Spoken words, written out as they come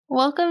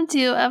Welcome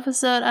to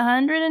episode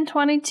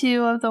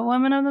 122 of the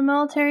Women of the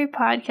Military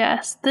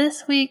podcast.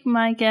 This week,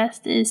 my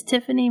guest is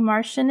Tiffany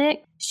Marshinick.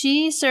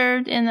 She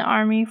served in the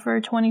Army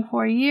for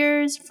 24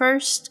 years,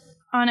 first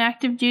on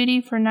active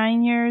duty for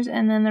 9 years,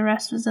 and then the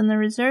rest was in the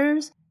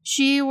reserves.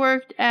 She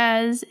worked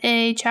as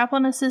a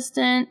chaplain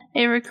assistant,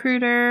 a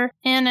recruiter,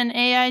 and an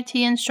AIT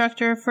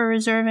instructor for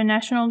Reserve and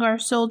National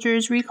Guard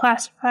soldiers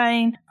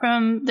reclassifying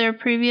from their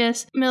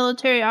previous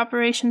military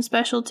operations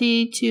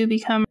specialty to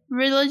become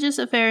religious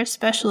affairs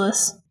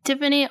specialists.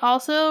 Tiffany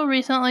also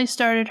recently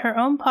started her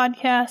own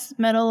podcast,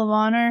 Medal of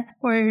Honor,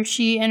 where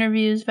she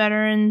interviews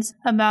veterans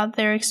about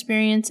their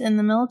experience in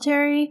the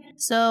military.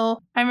 So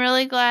I'm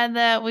really glad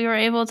that we were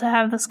able to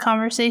have this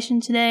conversation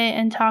today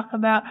and talk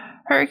about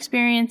her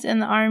experience in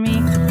the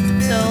Army.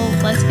 So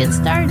let's get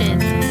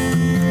started.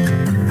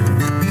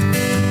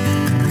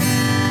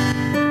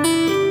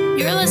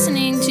 You're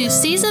listening to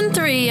Season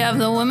 3 of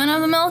the Women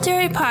of the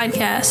Military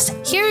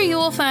podcast. Here you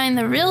will find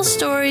the real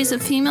stories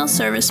of female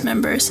service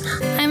members.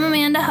 I'm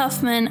Amanda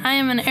Huffman. I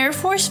am an Air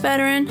Force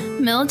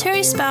veteran,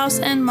 military spouse,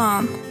 and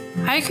mom.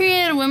 I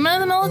created Women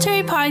of the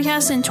Military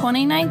podcast in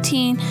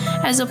 2019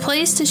 as a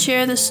place to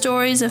share the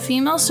stories of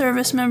female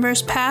service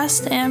members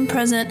past and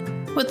present,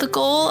 with the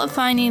goal of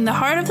finding the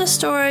heart of the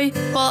story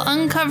while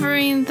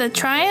uncovering the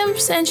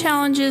triumphs and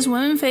challenges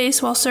women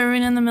face while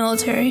serving in the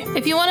military.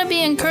 If you want to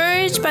be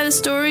encouraged by the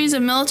stories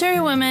of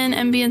military women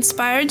and be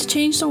inspired to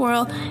change the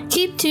world,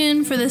 keep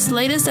tuned for this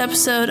latest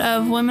episode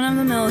of Women of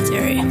the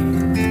Military.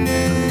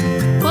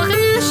 Welcome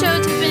to the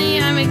show,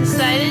 Tiffany. I'm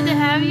excited to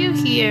have you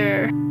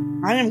here.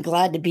 I am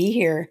glad to be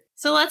here.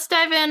 So let's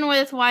dive in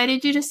with, why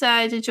did you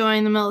decide to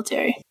join the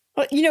military?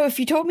 Well, if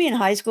you told me in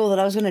high school that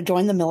I was going to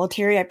join the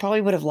military, I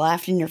probably would have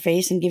laughed in your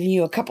face and given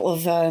you a couple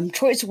of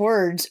choice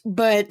words.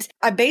 But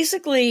I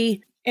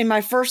basically, in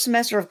my first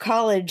semester of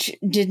college,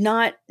 did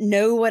not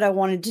know what I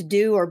wanted to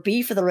do or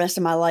be for the rest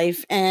of my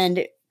life,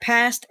 and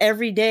passed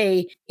every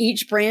day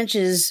each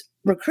branch's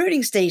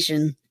recruiting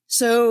station.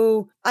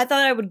 So I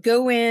thought I would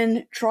go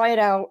in, try it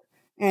out,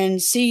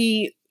 and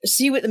see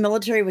what the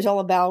military was all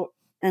about,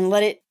 and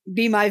let it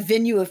be my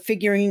venue of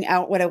figuring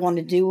out what I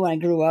wanted to do when I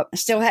grew up. I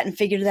still hadn't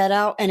figured that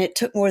out, and it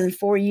took more than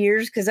 4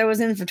 years because I was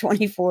in for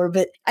 24.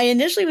 But I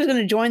initially was going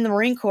to join the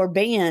Marine Corps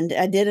band.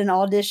 I did an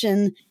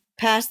audition,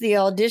 passed the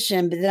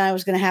audition, but then I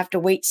was going to have to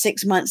wait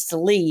 6 months to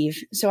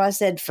leave. So I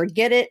said,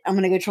 forget it. I'm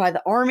going to go try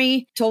the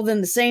Army. Told them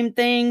the same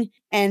thing,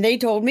 and they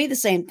told me the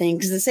same thing,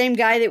 because the same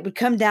guy that would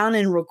come down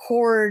and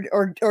record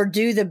or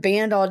do the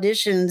band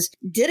auditions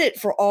did it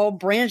for all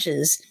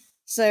branches.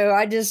 So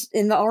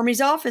in the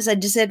Army's office, I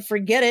just said,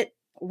 forget it.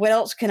 What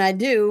else can I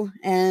do?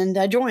 And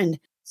I joined.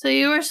 So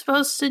you were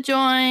supposed to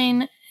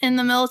join in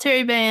the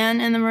military band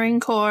in the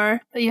Marine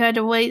Corps, but you had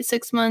to wait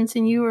 6 months,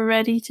 and you were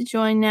ready to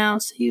join now.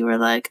 So you were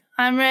like,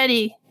 I'm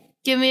ready.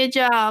 Give me a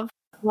job.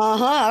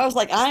 I was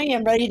like, I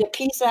am ready to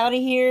peace out of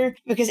here,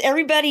 because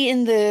everybody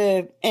in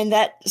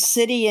that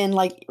city and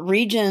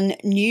region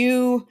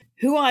knew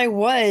who I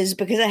was,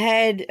 because I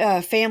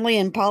had family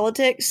in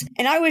politics,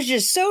 and I was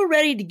just so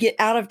ready to get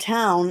out of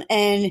town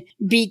and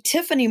be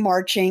Tiffany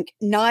Marshinick,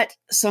 not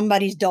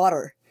somebody's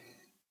daughter.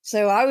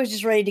 So I was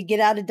just ready to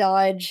get out of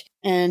Dodge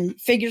and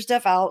figure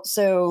stuff out.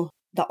 So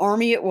the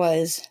Army it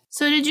was.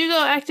 So did you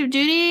go active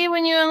duty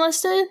when you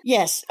enlisted?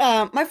 Yes.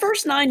 My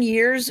first 9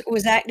 years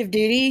was active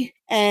duty,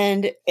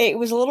 and it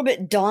was a little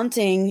bit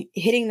daunting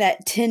hitting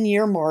that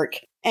 10-year mark.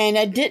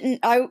 And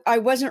I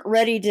wasn't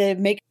ready to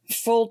make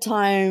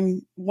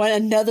full-time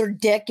another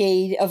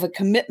decade of a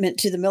commitment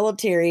to the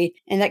military.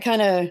 And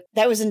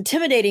that was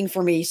intimidating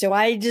for me. So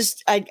I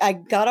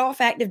got off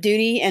active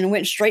duty and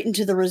went straight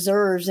into the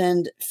reserves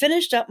and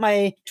finished up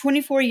my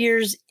 24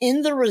 years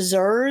in the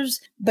reserves.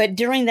 But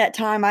during that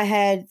time, I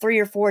had 3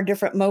 or 4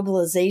 different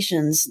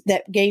mobilizations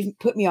that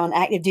put me on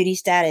active duty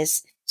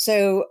status.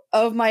 So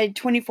of my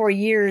 24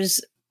 years,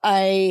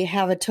 I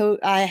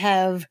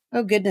have,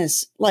 oh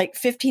goodness,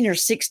 15 or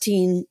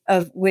 16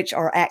 of which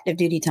are active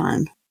duty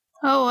time.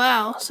 Oh,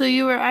 wow. So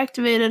you were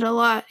activated a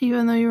lot,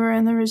 even though you were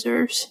in the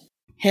reserves.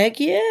 Heck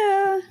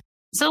yeah.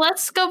 So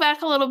let's go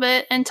back a little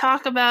bit and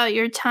talk about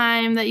your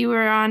time that you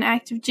were on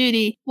active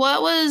duty.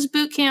 What was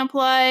boot camp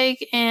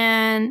like?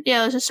 And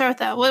let's just start with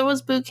that. What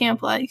was boot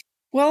camp like?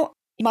 Well,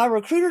 my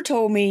recruiter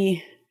told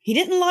me, he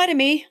didn't lie to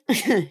me.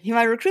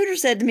 My recruiter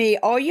said to me,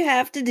 all you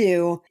have to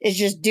do is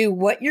just do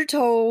what you're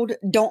told.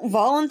 Don't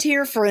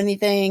volunteer for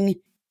anything,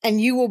 and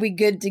you will be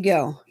good to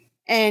go.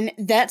 And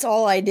that's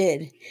all I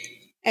did.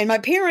 And my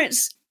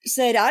parents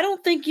said, I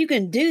don't think you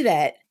can do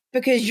that,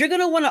 because you're going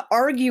to want to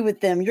argue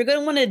with them. You're going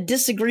to want to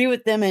disagree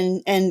with them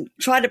and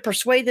try to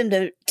persuade them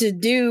to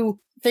do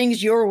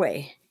things your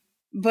way.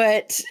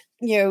 But,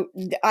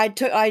 I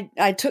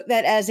took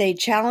that as a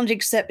challenge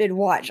accepted.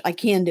 Watch, I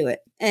can do it.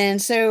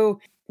 And so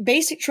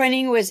basic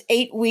training was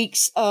 8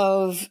 weeks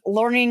of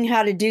learning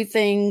how to do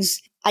things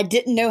I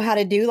didn't know how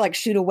to do, like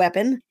shoot a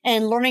weapon,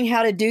 and learning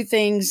how to do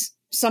things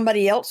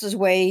somebody else's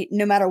way,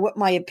 no matter what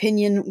my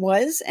opinion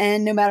was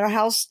and no matter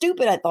how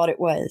stupid I thought it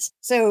was.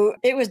 So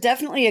it was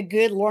definitely a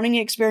good learning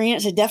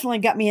experience. It definitely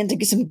got me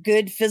into some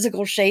good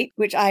physical shape,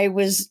 which I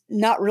was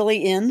not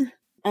really in,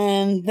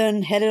 and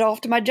then headed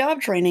off to my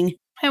job training.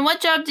 And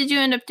what job did you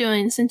end up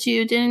doing since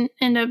you didn't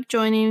end up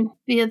joining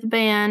via the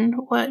band?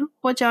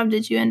 What job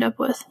did you end up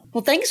with?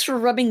 Well, thanks for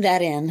rubbing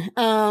that in.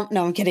 No,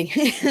 I'm kidding.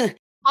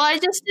 Well, I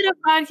just did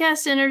a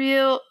podcast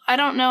interview. I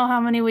don't know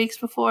how many weeks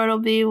before it'll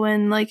be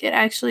when it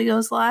actually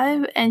goes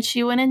live. And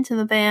she went into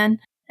the band.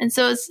 And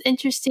so it's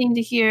interesting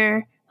to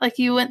hear,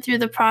 you went through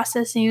the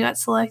process and you got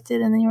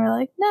selected and then you were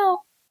like, no,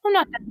 I'm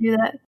not going to do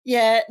that.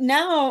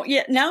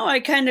 Now I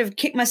kind of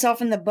kick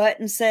myself in the butt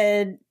and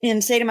say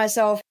to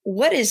myself,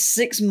 what is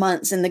 6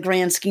 months in the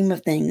grand scheme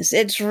of things?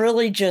 It's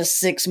really just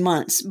 6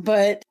 months.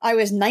 But I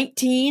was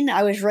 19.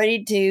 I was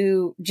ready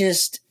to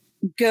just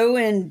go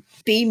and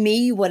be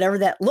me, whatever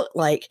that looked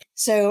like.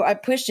 So I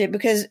pushed it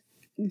because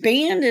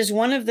band is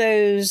one of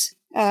those,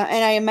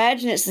 and I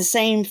imagine it's the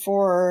same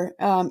for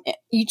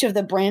each of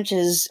the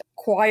branches,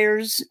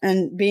 choirs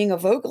and being a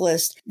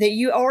vocalist, that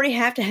you already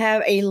have to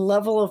have a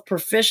level of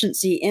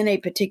proficiency in a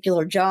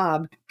particular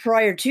job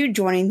prior to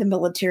joining the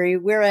military.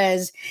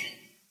 Whereas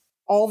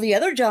all the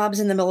other jobs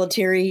in the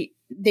military,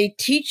 they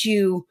teach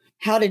you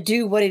how to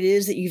do what it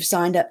is that you've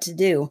signed up to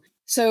do.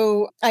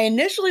 So I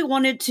initially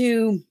wanted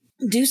to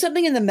do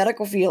something in the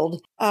medical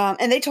field.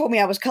 And they told me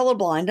I was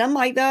colorblind. I'm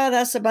like, oh,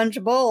 that's a bunch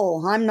of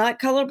bull. I'm not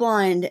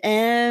colorblind.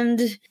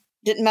 And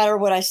didn't matter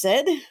what I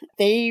said.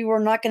 They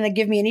were not going to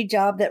give me any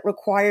job that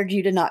required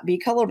you to not be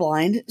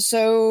colorblind.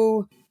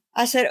 So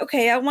I said,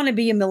 okay, I want to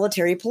be a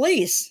military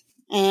police.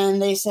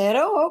 And they said,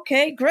 oh,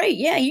 okay, great.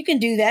 Yeah, you can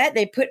do that.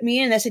 They put me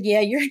in. I said,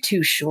 yeah, you're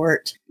too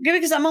short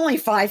because I'm only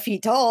 5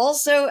 feet tall.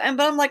 But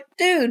I'm like,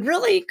 dude,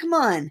 really? Come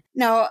on.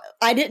 Now,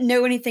 I didn't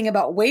know anything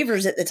about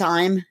waivers at the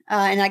time,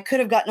 and I could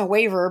have gotten a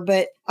waiver,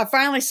 but I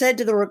finally said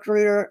to the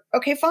recruiter,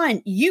 okay,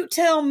 fine. You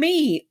tell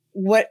me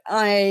what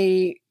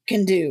I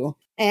can do.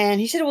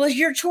 And he said, well, it's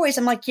your choice.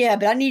 I'm like, yeah,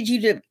 but I need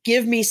you to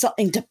give me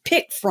something to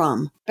pick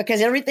from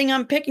because everything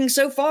I'm picking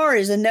so far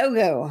is a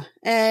no-go.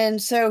 And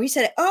so he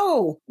said,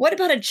 oh, what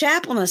about a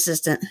chaplain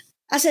assistant?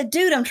 I said,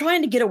 dude, I'm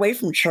trying to get away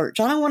from church.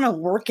 I don't want to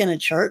work in a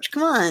church.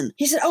 Come on.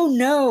 He said, oh,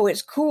 no,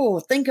 it's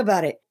cool. Think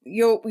about it.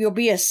 You'll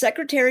be a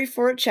secretary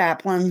for a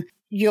chaplain.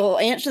 You'll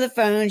answer the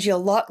phones.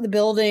 You'll lock the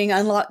building,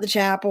 unlock the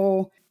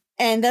chapel.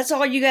 And that's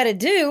all you got to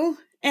do.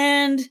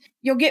 And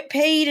you'll get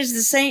paid as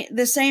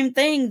the same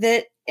thing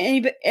that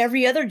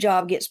every other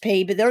job gets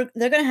paid, but they're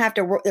going to have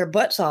to work their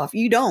butts off.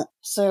 You don't.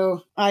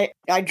 So I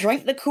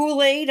drank the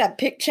Kool-Aid. I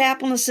picked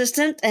chaplain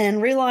assistant and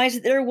realized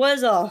that there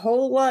was a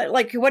whole lot,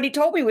 like what he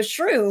told me was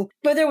true,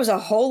 but there was a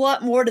whole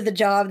lot more to the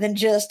job than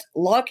just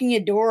locking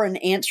a door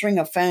and answering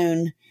a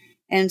phone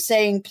and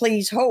saying,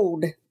 please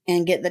hold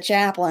and get the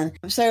chaplain.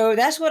 So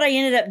that's what I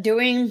ended up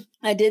doing.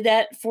 I did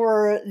that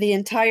for the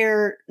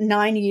entire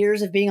 9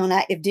 years of being on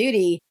active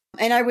duty.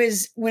 And I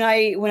was, when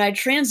I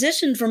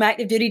transitioned from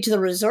active duty to the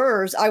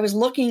reserves, I was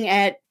looking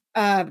at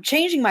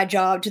changing my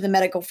job to the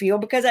medical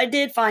field because I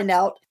did find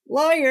out,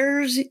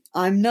 liars,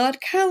 I'm not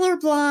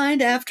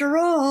colorblind after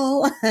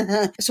all.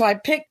 So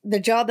the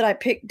job that I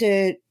picked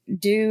to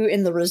do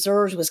in the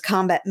reserves was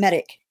combat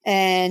medic,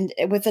 and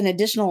with an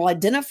additional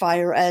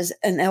identifier as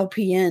an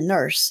LPN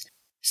nurse.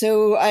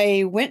 So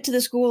I went to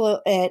the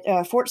school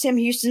at Fort Sam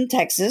Houston,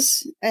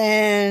 Texas,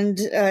 and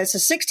it's a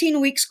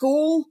 16-week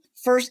school.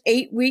 First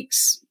 8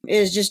 weeks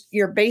is just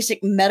your basic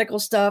medical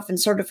stuff and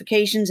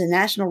certifications and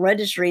national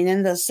registry. And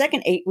then the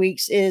second 8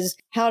 weeks is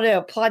how to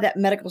apply that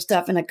medical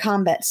stuff in a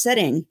combat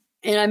setting.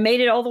 And I made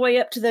it all the way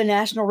up to the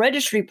national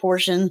registry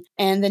portion,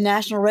 and the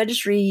national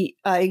registry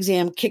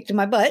exam kicked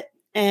my butt.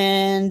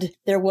 And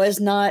there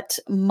was not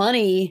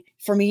money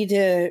for me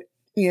to,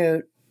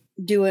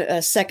 do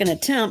a second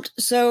attempt.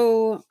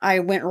 So I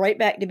went right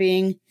back to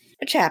being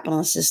a chaplain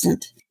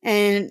assistant.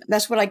 And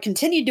that's what I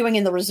continued doing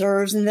in the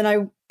reserves. And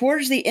then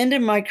towards the end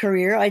of my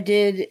career,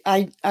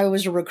 I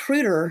was a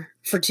recruiter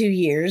for 2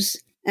 years.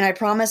 And I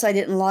promise I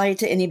didn't lie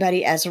to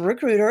anybody as a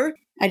recruiter.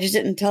 I just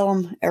didn't tell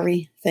them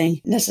everything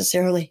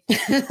necessarily.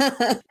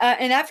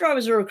 And after I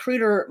was a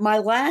recruiter, my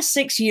last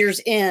 6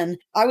 years in,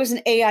 I was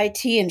an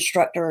AIT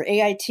instructor.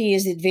 AIT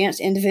is Advanced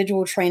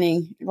Individual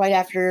Training right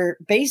after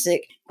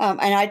basic. And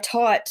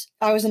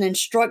I was an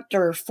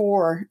instructor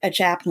for a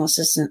chaplain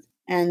assistant.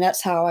 And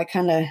that's how I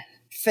kind of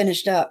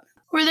finished up.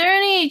 Were there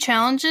any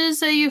challenges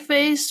that you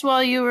faced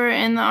while you were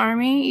in the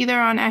Army, either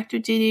on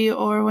active duty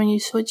or when you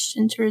switched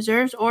into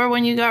reserves or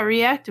when you got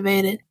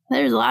reactivated?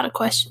 There's a lot of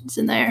questions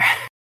in there.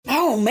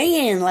 Oh,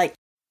 man, like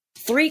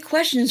 3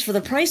 questions for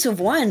the price of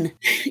 1.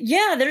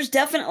 Yeah, there's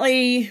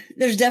definitely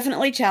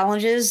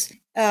challenges,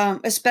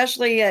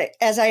 especially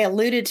as I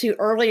alluded to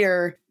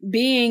earlier,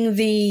 being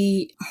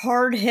the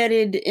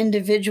hard-headed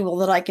individual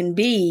that I can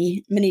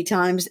be many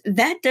times.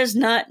 That does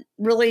not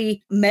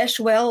really mesh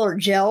well or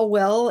gel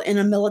well in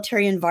a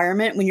military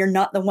environment when you're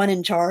not the one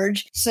in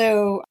charge.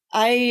 So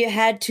I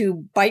had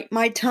to bite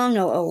my tongue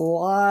a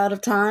lot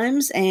of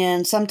times,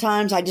 and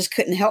sometimes I just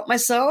couldn't help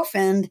myself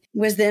and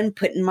was then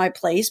put in my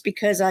place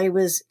because I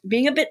was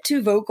being a bit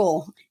too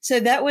vocal. So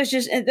that was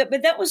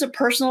but that was a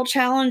personal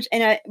challenge.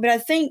 But I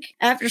think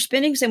after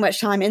spending so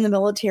much time in the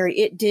military,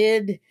 it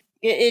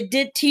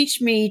did teach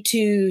me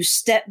to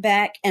step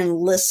back and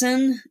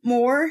listen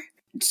more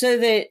so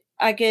that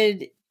I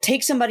could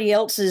take somebody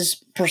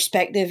else's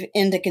perspective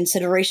into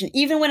consideration.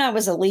 Even when I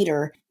was a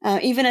leader,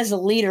 even as a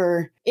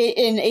leader, it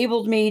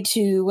enabled me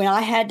to, when I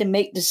had to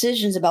make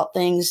decisions about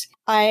things,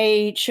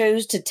 I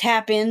chose to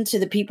tap into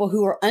the people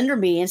who are under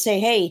me and say,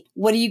 hey,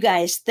 what do you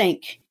guys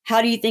think?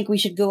 How do you think we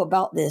should go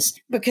about this?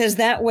 Because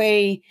that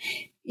way,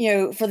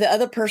 for the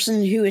other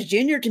person who is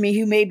junior to me,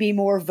 who may be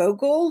more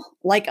vocal,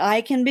 like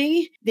I can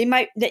be,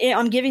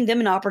 I'm giving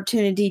them an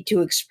opportunity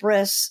to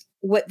express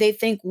what they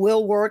think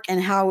will work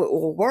and how it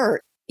will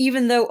work,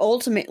 even though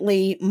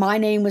ultimately my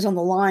name was on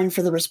the line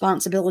for the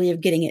responsibility of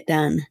getting it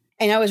done.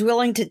 And I was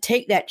willing to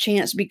take that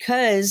chance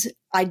because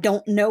I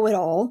don't know it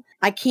all.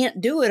 I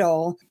can't do it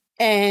all.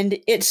 And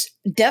it's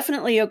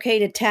definitely okay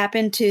to tap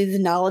into the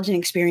knowledge and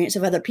experience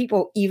of other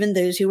people, even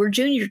those who were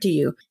junior to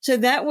you. So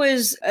that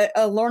was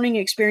a learning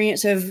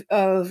experience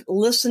of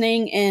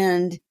listening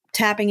and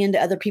tapping into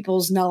other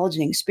people's knowledge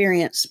and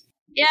experience.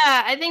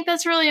 Yeah, I think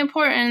that's really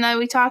important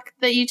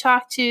that you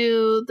talk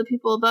to the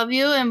people above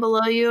you and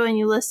below you and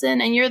you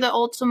listen, and you're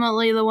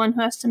ultimately the one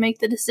who has to make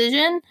the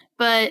decision.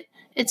 But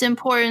it's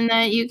important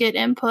that you get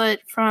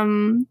input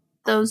from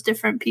those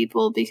different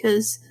people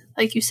because,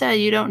 like you said,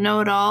 you don't know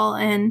it all,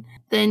 and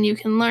then you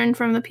can learn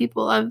from the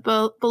people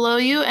below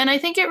you. And I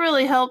think it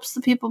really helps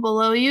the people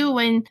below you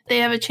when they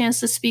have a chance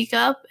to speak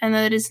up, and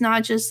that it's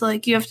not just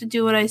like you have to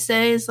do what I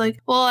say. It's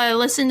like, well, I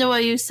listened to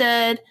what you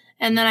said,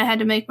 and then I had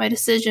to make my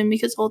decision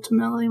because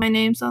ultimately my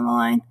name's on the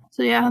line.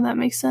 So yeah, that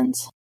makes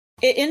sense.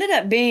 It ended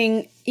up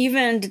being,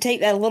 even to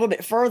take that a little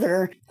bit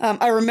further,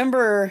 I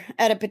remember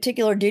at a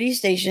particular duty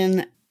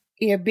station,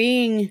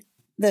 being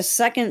the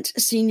second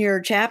senior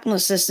chaplain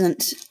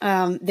assistant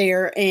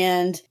there,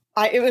 and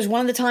it was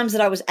one of the times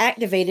that I was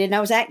activated, and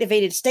I was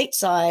activated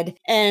stateside,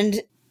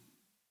 and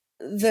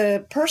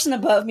the person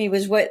above me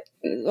was what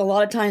a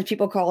lot of times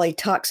people call a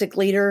toxic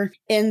leader,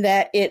 in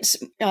that it's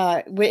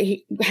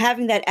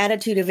having that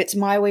attitude of it's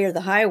my way or the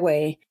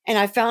highway. And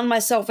I found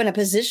myself in a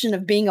position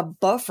of being a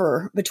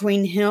buffer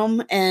between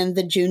him and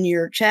the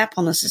junior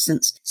chaplain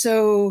assistants.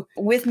 So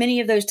with many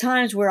of those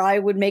times where I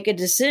would make a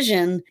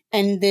decision,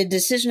 and the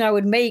decision I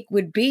would make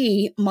would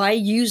be my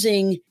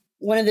using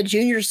one of the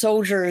junior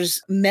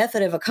soldiers'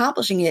 method of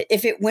accomplishing it.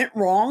 If it went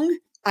wrong,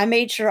 I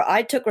made sure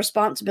I took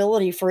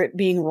responsibility for it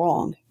being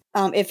wrong.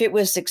 If it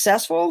was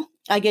successful,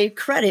 I gave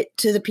credit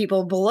to the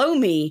people below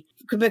me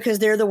because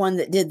they're the one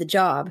that did the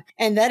job.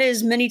 And that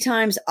is many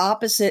times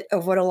opposite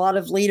of what a lot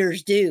of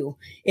leaders do.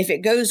 If it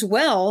goes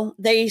well,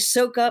 they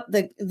soak up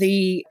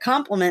the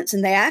compliments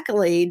and the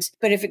accolades.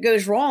 But if it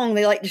goes wrong,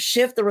 they like to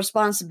shift the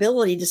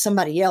responsibility to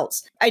somebody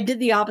else. I did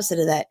the opposite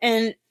of that.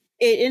 And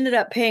it ended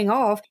up paying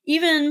off.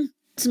 Even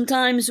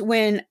sometimes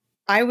when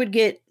I would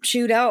get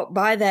chewed out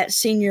by that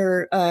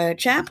senior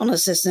chaplain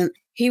assistant,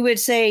 he would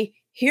say,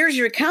 here's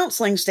your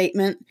counseling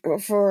statement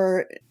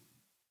for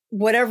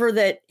whatever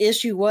that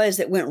issue was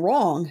that went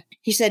wrong.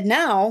 He said,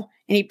 now,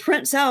 and he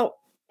prints out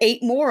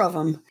 8 more of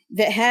them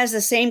that has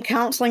the same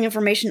counseling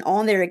information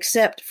on there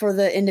except for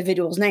the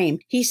individual's name.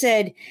 He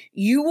said,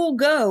 you will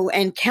go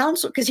and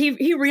counsel, because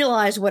he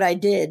realized what I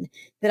did,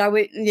 that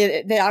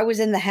I was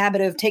in the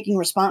habit of taking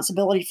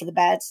responsibility for the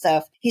bad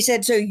stuff. He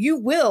said, so you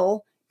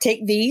will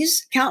take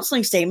these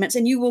counseling statements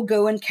and you will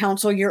go and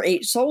counsel your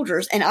 8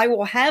 soldiers, and I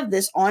will have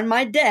this on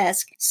my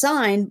desk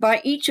signed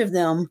by each of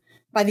them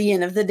by the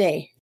end of the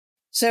day.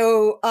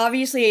 So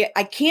obviously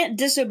I can't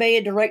disobey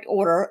a direct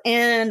order,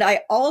 and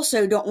I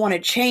also don't want to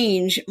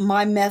change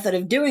my method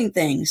of doing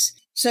things.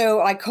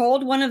 So I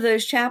called one of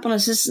those chaplain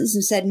assistants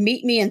and said,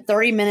 meet me in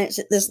 30 minutes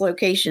at this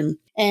location,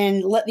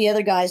 and let the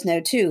other guys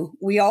know too.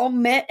 We all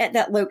met at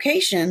that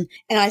location,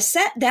 and I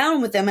sat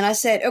down with them and I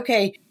said,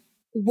 okay,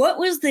 what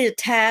was the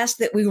task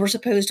that we were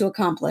supposed to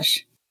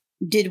accomplish?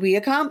 Did we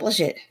accomplish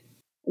it?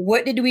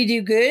 What did we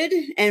do good?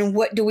 And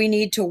what do we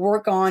need to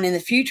work on in the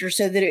future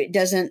so that it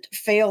doesn't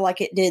fail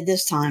like it did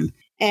this time?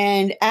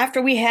 And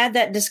after we had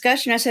that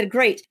discussion, I said,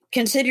 great,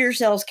 consider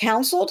yourselves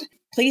counseled.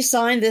 Please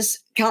sign this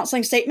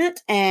counseling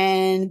statement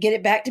and get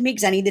it back to me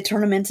because I need to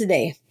turn them in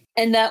today.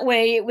 And that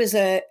way it was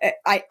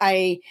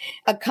I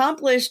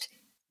accomplished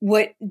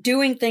what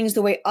doing things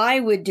the way I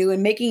would do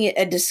and making it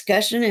a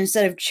discussion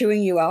instead of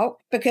chewing you out,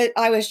 because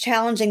I was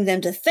challenging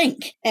them to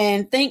think.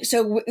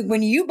 So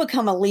when you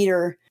become a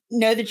leader,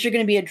 know that you're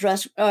going to be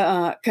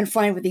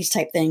confronted with these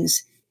type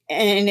things.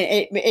 And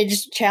it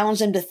just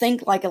challenged them to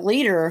think like a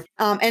leader.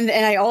 And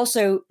I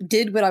also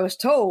did what I was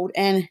told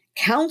and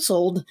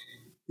counseled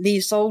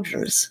these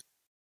soldiers.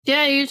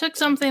 Yeah, you took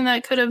something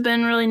that could have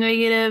been really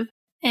negative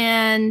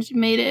and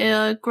made it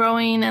a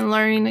growing and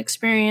learning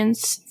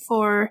experience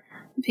for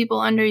people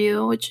under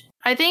you, which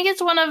I think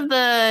it's one of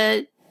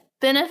the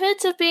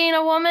benefits of being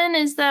a woman,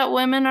 is that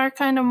women are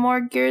kind of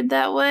more geared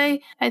that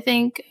way. I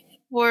think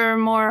were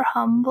more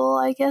humble,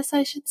 I guess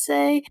I should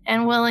say,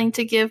 and willing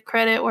to give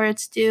credit where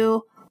it's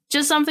due.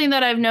 Just something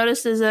that I've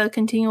noticed as a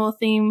continual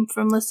theme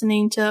from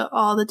listening to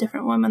all the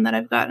different women that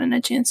I've gotten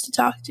a chance to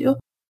talk to.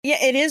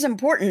 Yeah, it is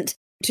important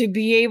to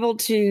be able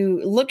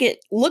to look at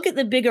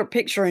the bigger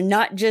picture and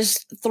not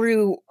just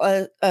through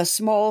a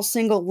small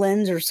single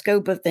lens or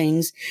scope of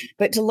things,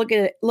 but to look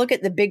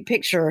at the big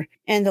picture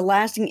and the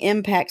lasting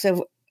impacts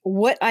of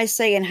what I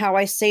say and how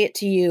I say it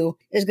to you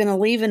is going to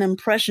leave an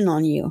impression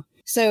on you.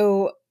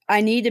 So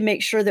I need to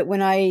make sure that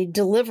when I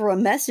deliver a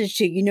message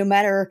to you, no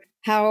matter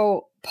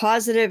how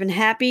positive and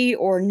happy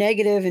or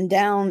negative and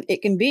down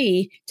it can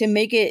be, to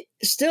make it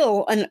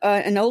still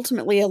an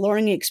ultimately a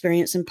learning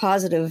experience and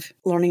positive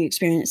learning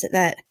experience at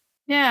that.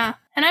 Yeah.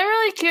 And I'm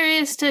really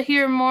curious to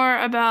hear more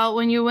about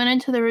when you went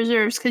into the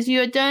reserves, because you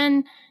had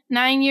done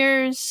 9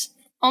 years,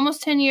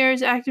 almost 10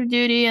 years active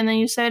duty, and then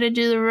you decided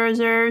to do the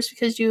reserves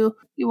because you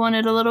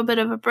wanted a little bit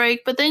of a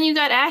break, but then you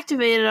got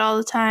activated all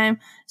the time.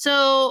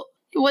 So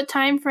what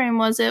time frame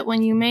was it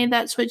when you made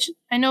that switch?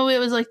 I know it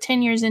was like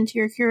 10 years into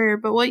your career,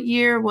 but what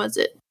year was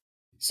it?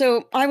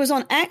 So I was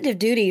on active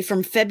duty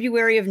from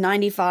February of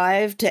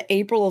 95 to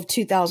April of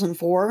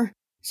 2004.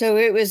 So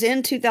it was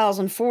in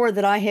 2004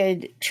 that I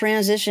had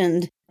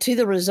transitioned to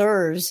the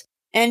reserves.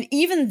 And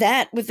even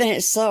that within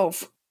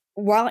itself,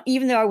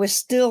 even though I was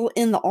still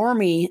in the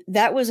Army,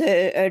 that was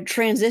a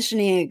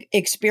transitioning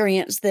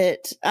experience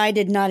that I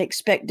did not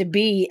expect to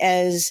be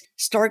as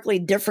starkly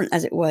different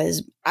as it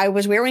was. I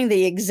was wearing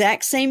the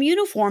exact same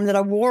uniform that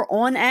I wore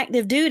on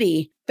active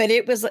duty, but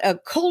it was a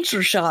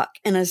culture shock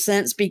in a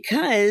sense,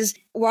 because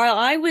while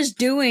I was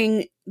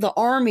doing the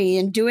Army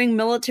and doing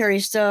military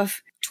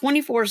stuff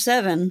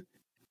 24/7,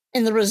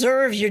 in the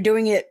reserves, you're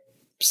doing it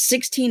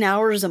 16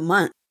 hours a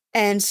month.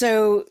 And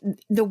so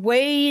the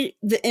way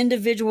the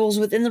individuals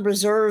within the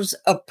reserves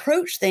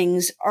approach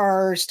things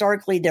are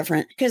starkly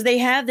different, because they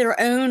have their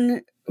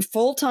own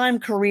full-time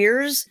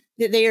careers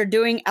that they are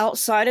doing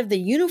outside of the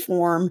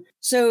uniform.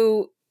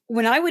 So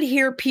when I would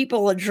hear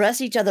people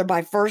address each other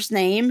by first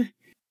name,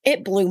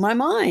 it blew my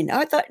mind.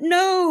 I thought,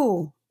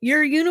 no,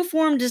 your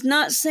uniform does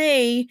not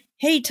say,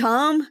 "Hey,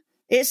 Tom."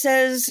 It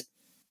says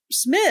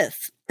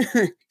Smith.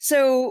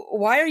 So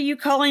why are you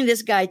calling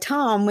this guy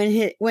Tom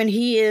when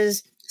he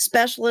is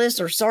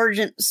Specialist or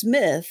Sergeant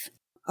Smith?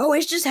 Oh,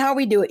 it's just how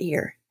we do it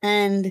here.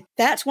 And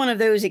that's one of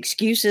those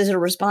excuses or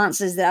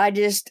responses that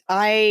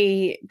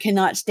I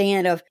cannot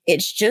stand of.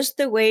 It's just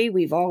the way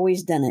we've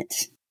always done it.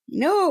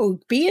 No,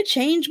 be a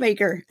change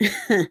maker.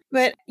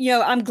 But,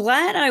 I'm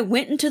glad I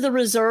went into the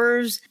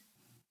reserves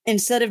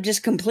instead of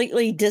just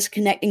completely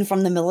disconnecting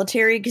from the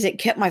military, because it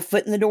kept my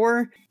foot in the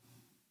door.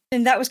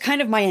 And that was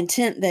kind of my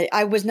intent, that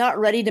I was not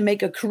ready to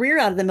make a career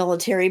out of the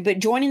military, but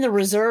joining the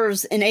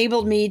reserves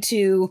enabled me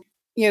to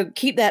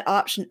keep that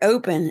option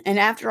open. And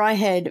after I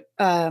had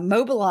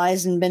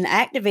mobilized and been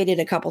activated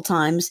a couple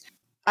times,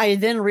 I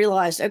then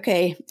realized,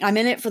 okay, I'm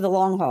in it for the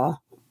long haul.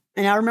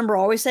 And I remember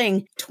always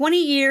saying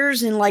 20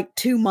 years in like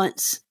 2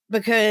 months,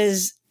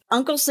 because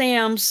Uncle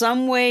Sam,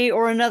 some way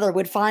or another,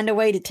 would find a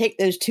way to take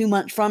those 2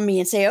 months from me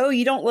and say, oh,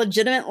 you don't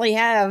legitimately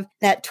have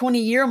that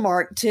 20-year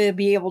mark to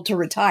be able to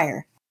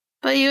retire.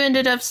 But you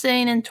ended up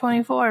staying in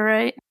 24,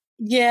 right?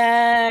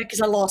 Yeah,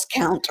 because I lost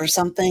count or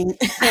something.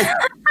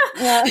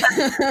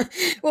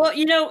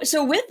 Well,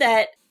 so with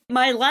that,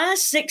 my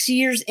last 6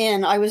 years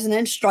in, I was an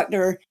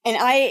instructor, and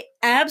I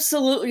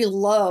absolutely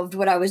loved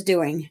what I was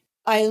doing.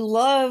 I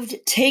loved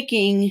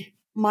taking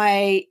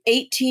my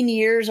 18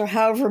 years or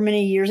however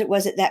many years it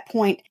was at that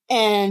point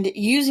and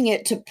using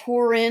it to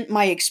pour in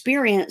my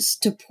experience,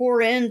 to pour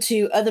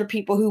into other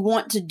people who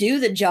want to do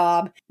the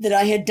job that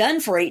I had done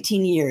for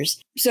 18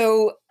 years.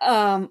 So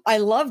I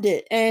loved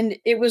it, and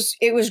it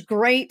was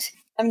great.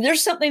 I mean,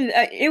 there's something,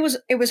 it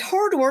was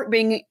hard work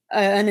being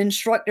an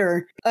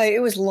instructor.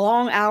 It was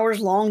long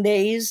hours, long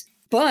days,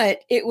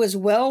 but it was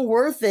well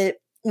worth it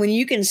when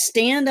you can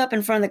stand up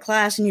in front of the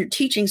class and you're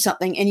teaching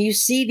something and you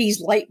see these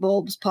light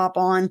bulbs pop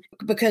on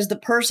because the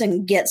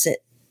person gets it.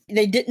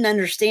 They didn't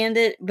understand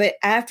it, but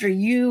after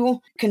you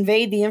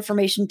conveyed the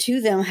information to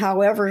them,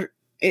 however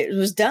it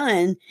was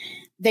done,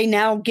 they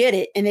now get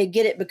it, and they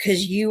get it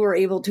because you were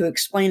able to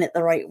explain it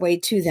the right way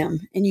to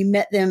them and you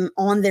met them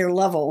on their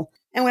level.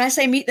 And when I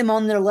say meet them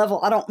on their level,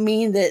 I don't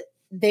mean that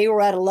they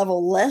were at a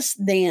level less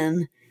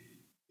than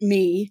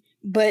me,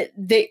 but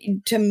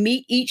to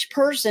meet each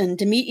person,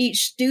 to meet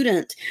each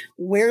student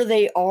where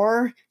they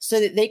are so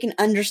that they can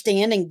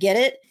understand and get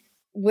it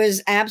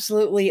was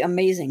absolutely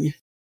amazing.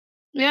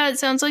 Yeah, it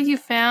sounds like you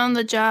found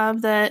the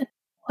job that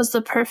was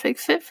the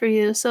perfect fit for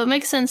you. So it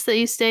makes sense that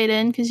you stayed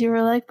in, because you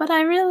were like, but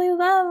I really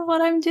love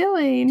what I'm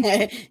doing.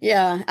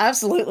 Yeah,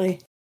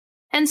 absolutely.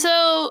 And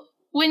so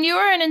when you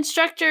were an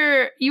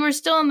instructor, you were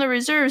still in the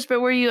reserves, but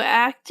were you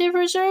active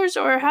reserves,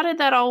 or how did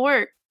that all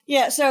work?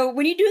 Yeah, so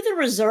when you do the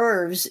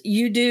reserves,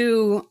 you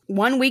do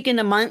 1 week in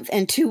a month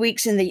and 2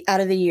 weeks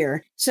out of the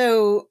year.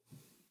 So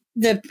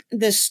the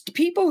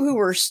people who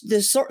were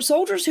the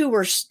soldiers who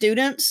were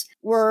students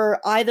were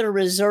either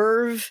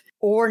reserve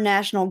or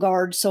National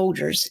Guard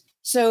soldiers.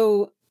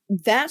 So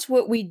that's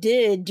what we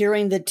did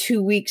during the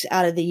 2 weeks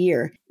out of the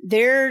year.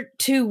 Their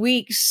 2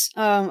 weeks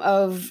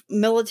of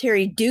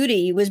military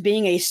duty was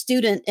being a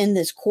student in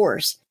this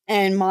course,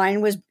 and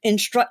mine was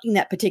instructing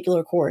that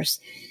particular course.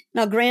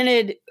 Now,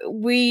 granted,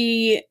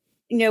 we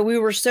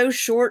were so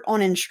short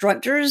on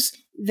instructors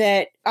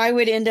that I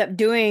would end up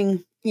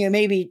doing,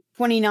 maybe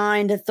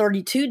 29 to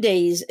 32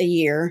 days a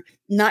year,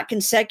 not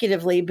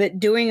consecutively, but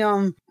doing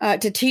them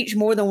to teach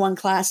more than one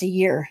class a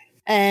year.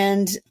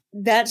 And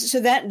that's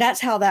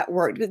how that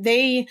worked.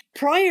 They,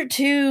 prior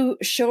to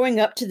showing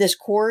up to this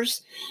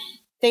course,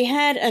 they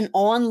had an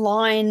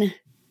online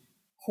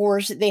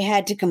course that they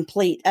had to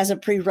complete as a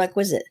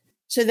prerequisite.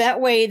 So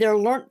that way they're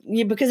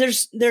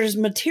because there's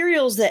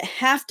materials that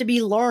have to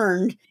be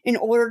learned in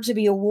order to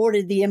be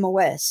awarded the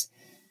MOS.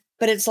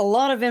 But it's a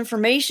lot of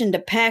information to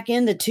pack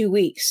into 2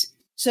 weeks.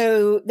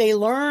 So they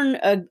learn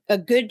a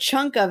good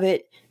chunk of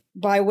it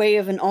by way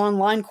of an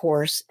online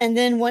course. And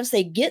then once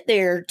they get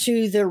there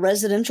to the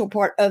residential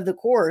part of the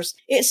course,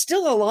 it's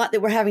still a lot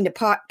that we're having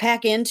to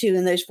pack into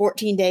in those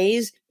 14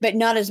 days, but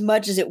not as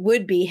much as it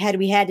would be had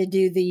we had to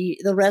do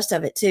the rest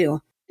of it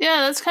too.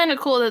 Yeah, that's kind of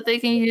cool that they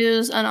can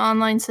use an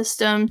online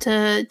system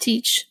to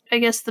teach, I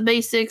guess, the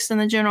basics and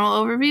the general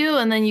overview,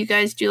 and then you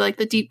guys do like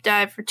the deep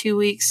dive for 2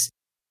 weeks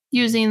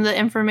using the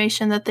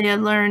information that they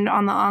had learned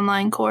on the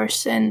online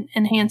course and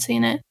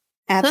enhancing it.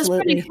 Absolutely.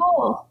 That's pretty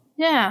cool.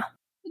 Yeah.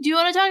 Do you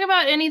want to talk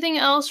about anything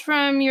else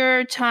from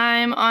your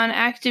time on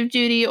active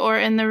duty or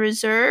in the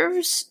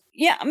reserves?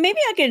 Yeah, maybe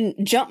I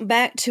can jump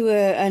back to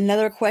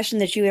another question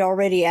that you had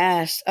already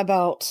asked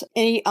about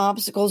any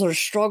obstacles or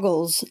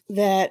struggles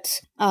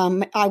that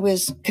I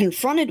was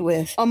confronted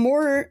with. A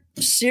more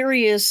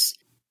serious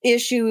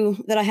issue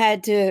that I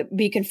had to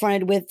be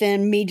confronted with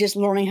than me just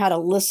learning how to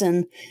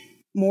listen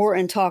more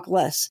and talk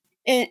less.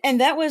 And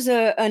that was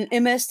an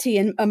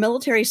MST, a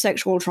military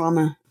sexual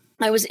trauma.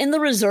 I was in the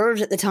reserves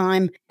at the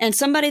time, and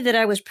somebody that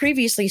I was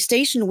previously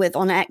stationed with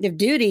on active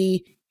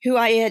duty, who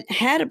I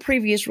had a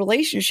previous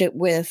relationship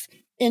with,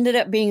 ended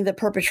up being the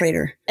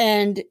perpetrator.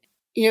 And,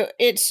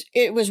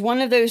 it was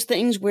one of those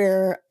things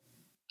where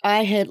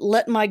I had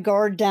let my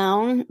guard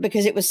down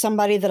because it was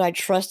somebody that I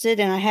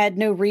trusted, and I had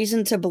no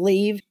reason to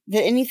believe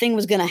that anything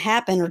was going to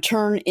happen or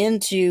turn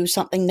into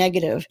something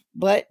negative.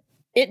 But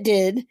it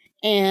did.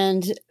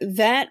 And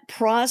that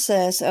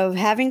process of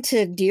having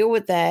to deal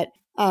with that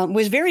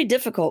was very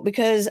difficult,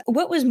 because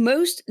what was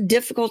most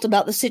difficult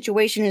about the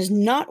situation is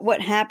not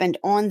what happened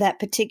on that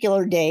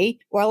particular day,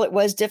 while it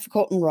was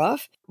difficult and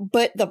rough,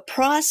 but the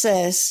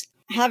process,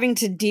 having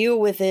to deal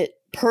with it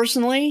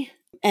personally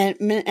and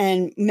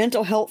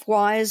mental health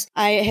wise.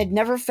 I had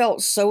never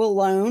felt so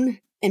alone,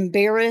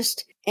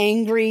 embarrassed,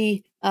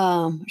 angry,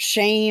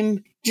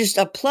 shame, just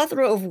a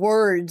plethora of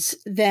words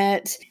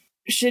that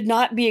should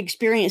not be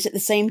experienced at the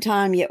same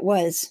time, yet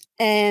was.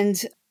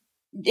 And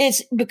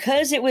it's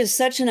because it was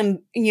such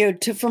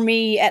for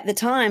me at the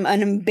time,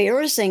 an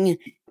embarrassing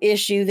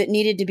issue that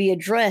needed to be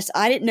addressed.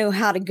 I didn't know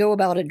how to go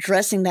about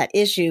addressing that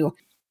issue.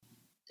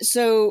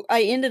 So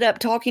I ended up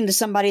talking to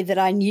somebody that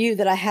I knew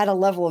that I had a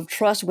level of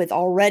trust with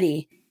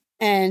already.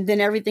 And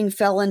then everything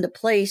fell into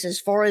place as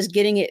far as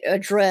getting it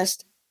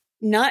addressed,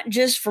 not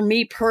just for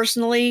me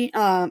personally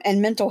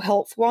and mental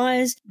health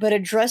wise, but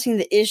addressing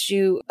the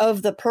issue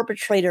of the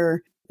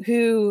perpetrator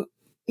who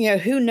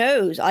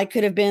knows? I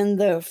could have been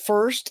the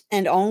first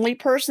and only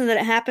person that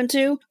it happened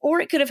to, or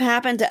it could have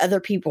happened to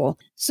other people.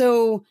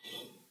 So,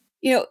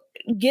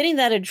 getting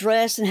that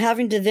addressed and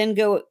having to then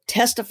go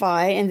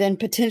testify and then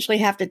potentially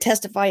have to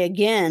testify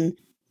again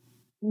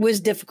was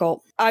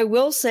difficult. I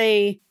will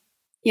say,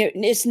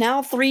 it's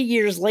now 3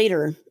 years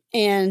later,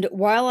 and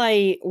while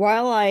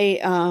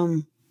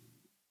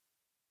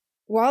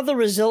the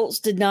results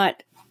did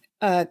not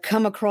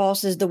come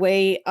across as the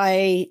way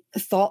I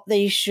thought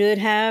they should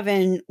have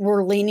and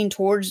were leaning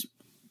towards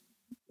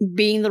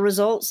being the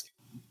results,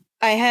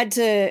 I had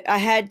to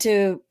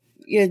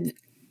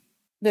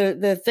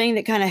the thing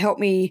that kind of helped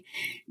me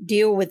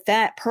deal with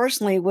that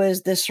personally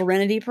was the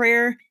serenity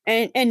prayer,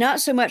 and not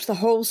so much the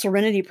whole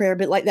serenity prayer,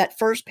 but like that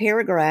first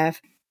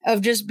paragraph of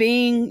just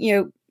being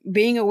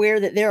aware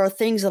that there are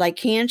things that I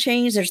can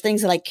change, there's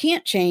things that I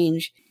can't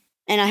change.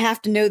 And I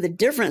have to know the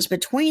difference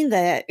between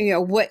that,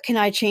 what can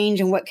I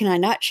change and what can I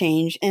not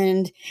change?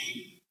 And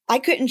I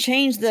couldn't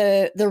change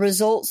the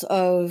results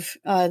of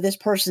this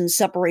person's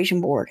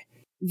separation board.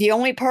 The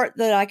only part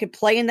that I could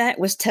play in that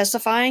was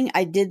testifying.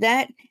 I did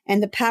that.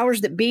 And the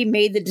powers that be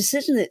made the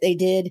decision that they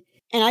did,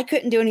 and I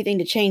couldn't do anything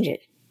to change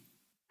it.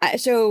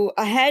 So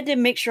I had to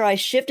make sure I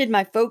shifted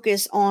my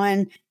focus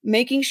on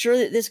making sure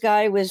that this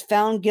guy was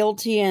found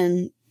guilty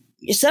and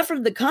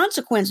suffered the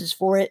consequences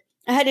for it.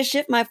 I had to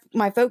shift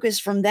my focus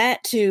from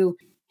that to,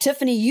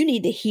 Tiffany, you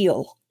need to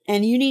heal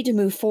and you need to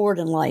move forward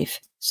in life.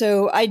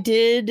 So I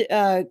did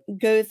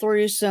go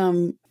through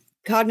some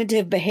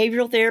cognitive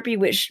behavioral therapy,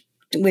 which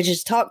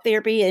is talk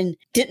therapy, and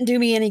didn't do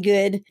me any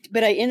good.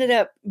 But I ended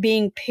up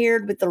being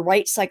paired with the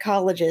right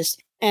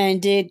psychologist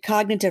and did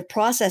cognitive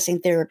processing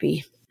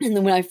therapy. And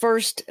then when I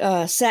first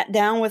sat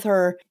down with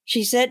her,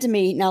 she said to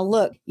me, now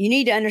look, you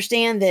need to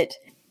understand that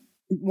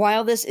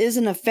while this is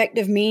an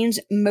effective means,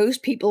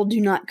 most people do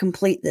not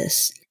complete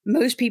this.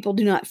 Most people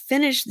do not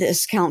finish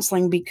this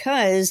counseling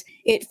because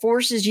it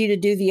forces you to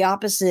do the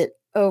opposite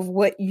of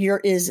what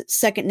is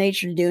second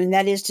nature to do, and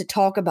that is to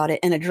talk about it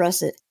and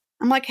address it.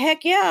 I'm like,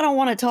 heck yeah, I don't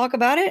want to talk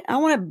about it. I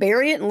want to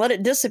bury it and let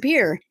it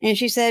disappear. And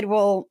she said,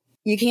 well,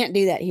 you can't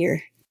do that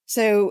here.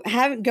 So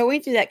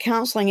going through that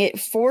counseling, it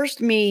forced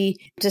me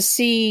to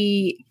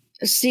see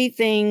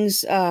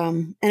things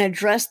and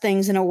address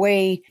things in a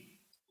way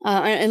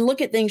and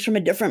look at things from a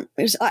different.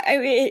 It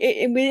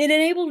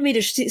enabled me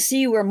to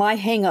see where my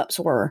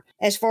hangups were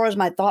as far as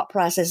my thought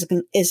process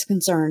is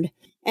concerned,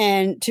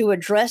 and to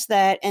address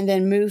that and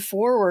then move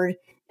forward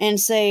and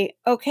say,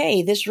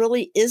 okay, this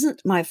really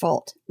isn't my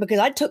fault, because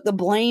I took the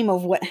blame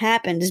of what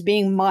happened as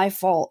being my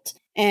fault,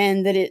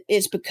 and that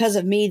it's because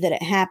of me that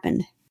it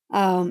happened.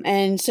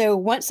 And so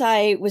once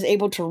I was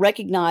able to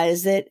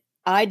recognize that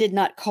I did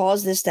not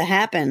cause this to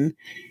happen,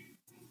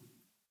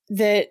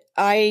 that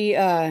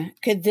I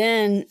could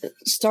then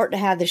start to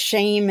have the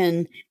shame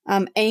and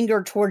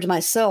anger towards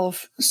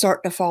myself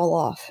start to fall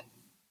off.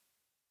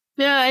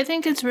 Yeah, I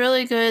think it's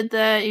really good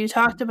that you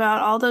talked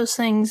about all those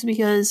things,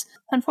 because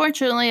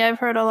unfortunately I've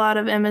heard a lot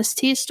of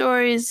MST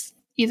stories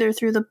either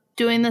through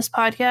doing this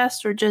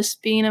podcast or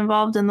just being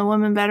involved in the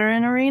women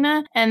veteran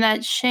arena, and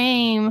that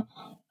shame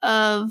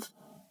of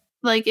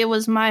like, it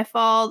was my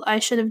fault, I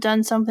should have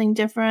done something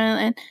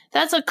different. And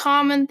that's a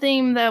common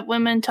theme that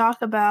women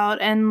talk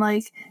about, and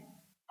like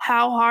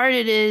how hard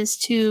it is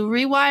to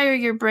rewire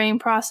your brain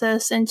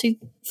process and to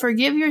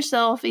forgive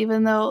yourself,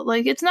 even though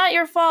like it's not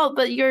your fault,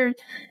 but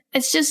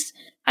it's just,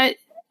 I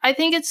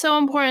think it's so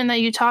important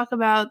that you talk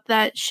about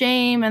that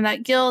shame and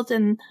that guilt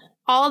and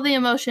all the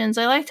emotions.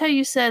 I liked how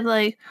you said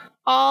like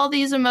all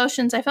these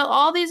emotions. I felt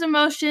all these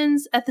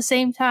emotions at the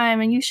same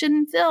time, and you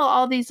shouldn't feel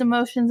all these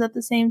emotions at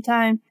the same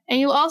time. And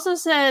you also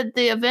said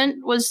the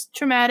event was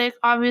traumatic,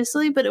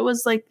 obviously, but it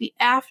was like the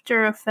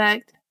after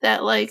effect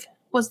that like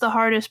was the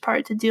hardest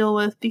part to deal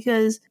with,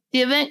 because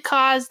the event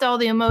caused all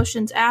the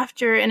emotions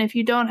after, and if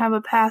you don't have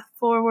a path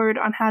forward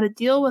on how to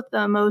deal with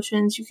the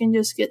emotions, you can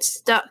just get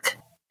stuck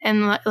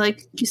and,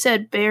 like you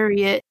said,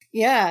 bury it.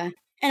 Yeah.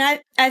 And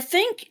I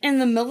think in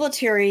the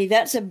military,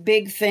 that's a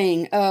big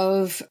thing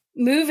of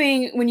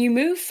moving, when you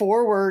move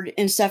forward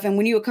and stuff, and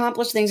when you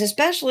accomplish things,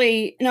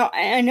 especially,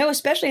 I know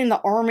especially in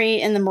the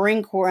Army and the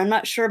Marine Corps, I'm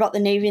not sure about the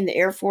Navy and the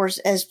Air Force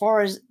as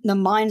far as the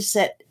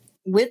mindset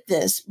with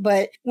this,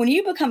 but when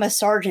you become a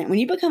sergeant, when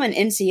you become an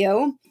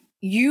NCO,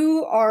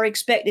 you are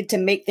expected to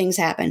make things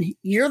happen.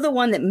 You're the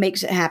one that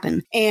makes it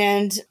happen.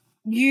 And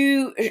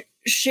you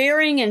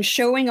sharing and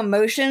showing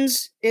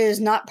emotions is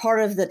not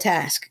part of the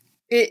task.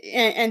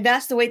 And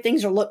that's the way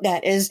things are looked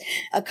at, is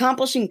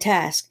accomplishing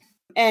tasks.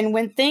 And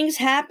when things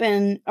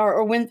happen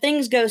or when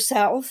things go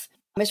south,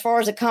 as far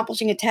as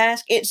accomplishing a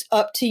task, it's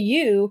up to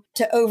you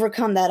to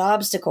overcome that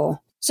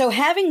obstacle. So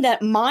having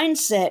that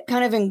mindset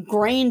kind of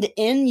ingrained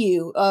in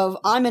you of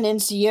I'm an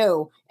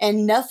NCO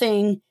and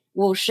nothing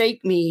will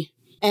shake me.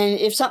 And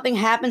if something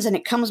happens and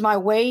it comes my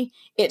way,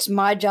 it's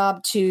my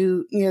job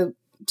to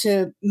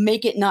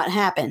make it not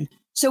happen.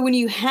 So when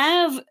you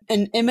have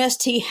an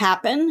MST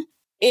happen,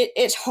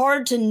 it's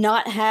hard to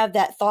not have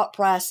that thought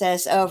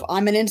process of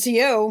I'm an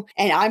NCO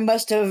and I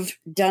must have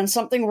done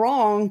something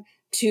wrong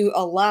to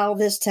allow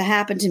this to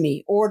happen to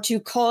me or to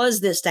cause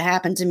this to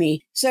happen to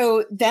me.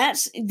 So that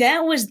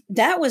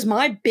was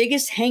my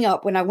biggest hang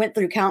up when I went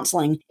through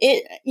counseling.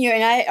 And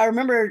I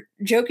remember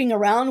joking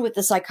around with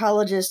the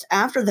psychologist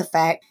after the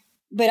fact,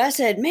 but I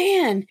said,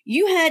 man,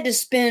 you had to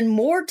spend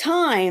more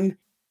time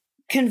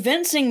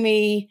convincing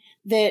me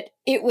that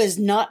it was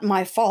not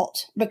my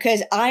fault,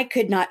 because I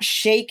could not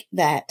shake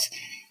that.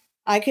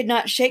 I could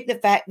not shake the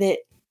fact that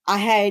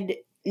I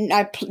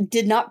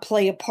did not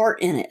play a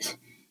part in it,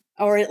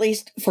 or at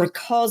least for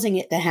causing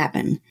it to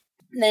happen.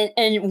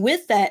 And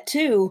with that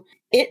too,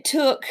 it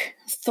took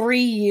 3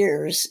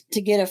 years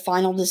to get a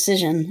final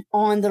decision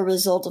on the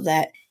result of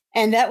that.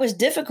 And that was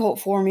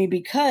difficult for me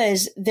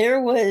because there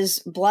was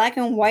black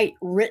and white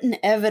written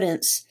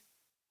evidence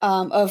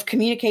of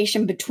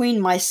communication between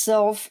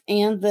myself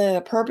and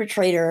the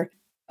perpetrator,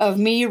 of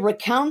me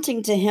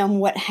recounting to him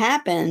what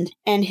happened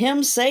and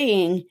him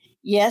saying,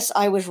 yes,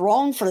 I was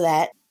wrong for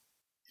that.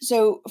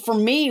 So for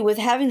me, with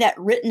having that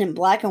written in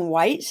black and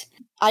white,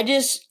 I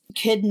just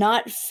could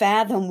not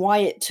fathom why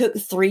it took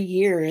 3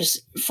 years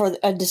for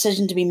a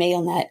decision to be made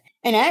on that.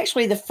 And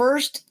actually the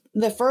first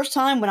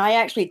time when I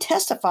actually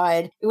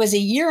testified, it was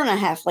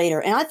 1.5 years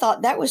later, and I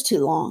thought that was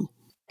too long.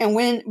 And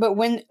when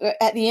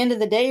at the end of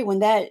the day, when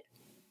that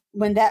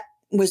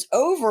was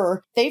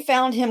over, they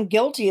found him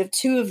guilty of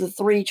 2 of the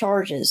 3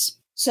 charges.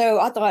 So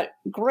I thought,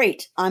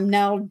 great, I'm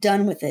now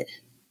done with it.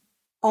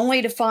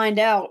 Only to find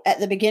out at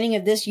the beginning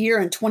of this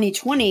year in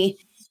 2020,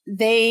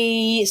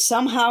 they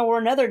somehow or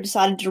another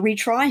decided to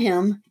retry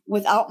him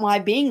without my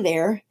being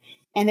there.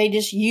 And they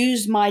just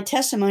used my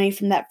testimony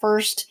from that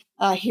first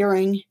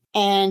hearing.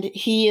 And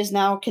he is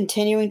now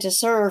continuing to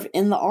serve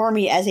in the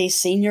Army as a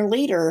senior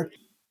leader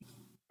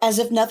as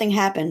if nothing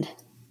happened.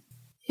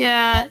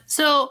 Yeah.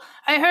 So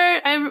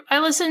I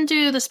listened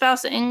to The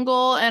Spouse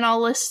Angle, and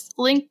I'll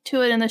link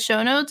to it in the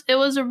show notes. It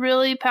was a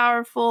really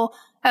powerful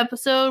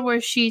episode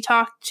where she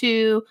talked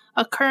to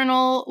a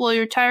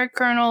retired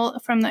colonel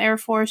from the Air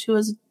Force who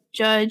was a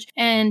judge,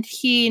 and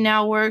he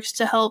now works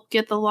to help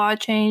get the law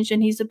changed,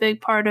 and he's a big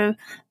part of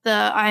the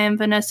I Am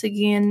Vanessa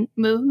Guillen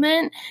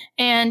movement.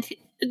 And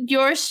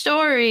your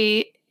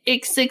story,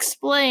 it's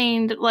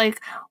explained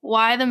like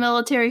why the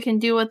military can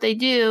do what they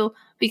do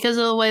because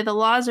of the way the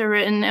laws are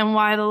written and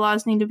why the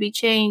laws need to be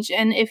changed.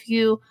 And if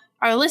you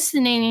are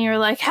listening and you're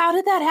like, how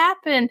did that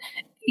happen?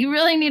 You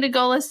really need to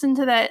go listen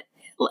to that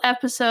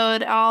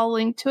episode. I'll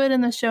link to it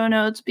in the show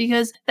notes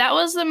because that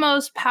was the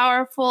most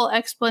powerful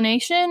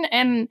explanation.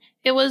 And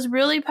it was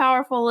really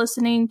powerful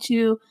listening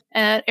to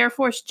an Air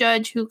Force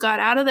judge who got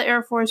out of the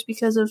Air Force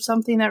because of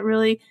something that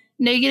really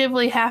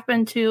negatively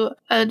happened to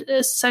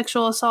a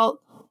sexual assault.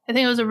 I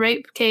think it was a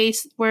rape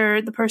case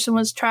where the person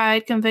was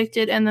tried,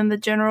 convicted, and then the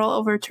general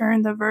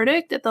overturned the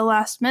verdict at the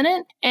last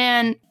minute.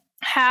 And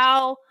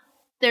how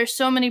there's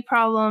so many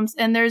problems,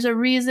 and there's a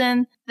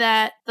reason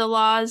that the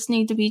laws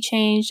need to be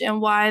changed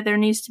and why there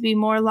needs to be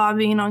more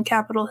lobbying on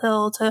Capitol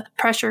Hill to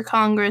pressure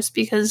Congress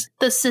because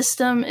the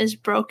system is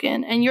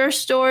broken. And your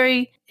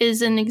story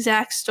is an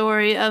exact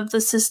story of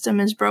the system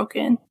is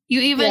broken. You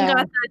even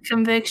got that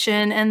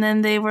conviction, and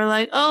then they were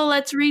like, oh,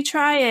 let's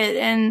retry it.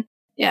 And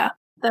yeah.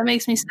 That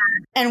makes me sad.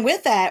 And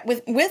with that,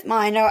 with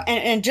mine,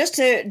 and just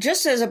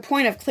as a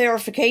point of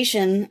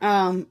clarification,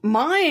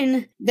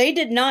 mine, they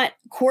did not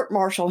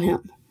court-martial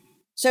him.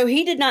 So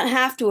he did not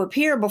have to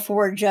appear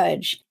before a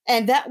judge.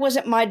 And that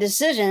wasn't my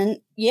decision.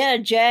 Yeah,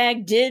 I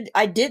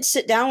did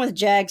sit down with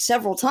JAG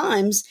several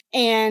times,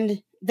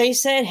 and they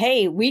said,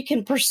 hey, we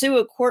can pursue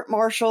a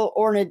court-martial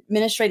or an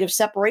administrative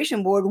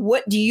separation board.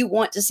 What do you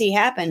want to see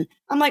happen?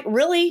 I'm like,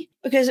 really?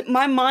 Because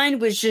my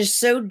mind was just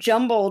so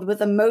jumbled with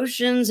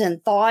emotions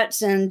and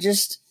thoughts and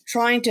just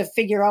trying to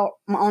figure out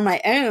on my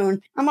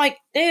own. I'm like,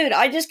 dude,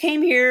 I just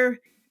came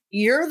here.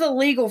 You're the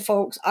legal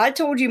folks. I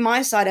told you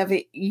my side of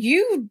it.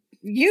 You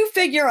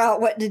figure out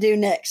what to do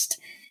next.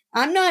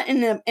 I'm not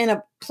in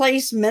a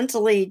place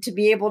mentally to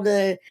be able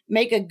to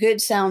make a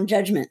good, sound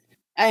judgment.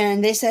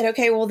 And they said,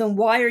 okay, well, then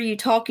why are you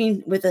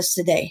talking with us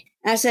today?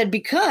 And I said,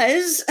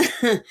 because,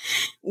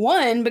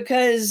 one,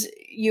 because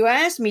you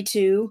asked me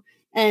to,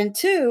 and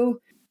two,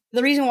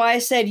 the reason why I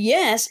said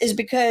yes is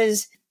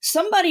because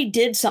somebody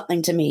did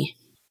something to me.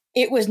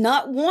 It was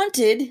not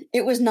wanted.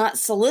 It was not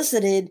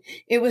solicited.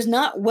 It was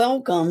not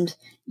welcomed,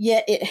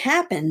 yet it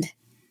happened.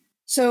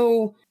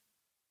 So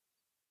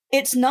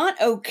it's not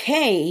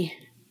okay.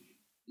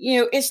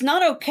 It's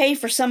not okay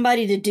for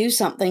somebody to do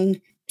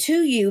something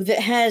to you that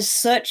has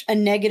such a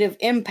negative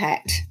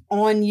impact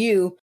on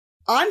you.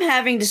 I'm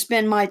having to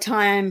spend my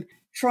time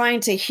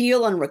trying to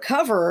heal and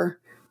recover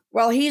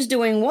while he's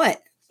doing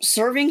what?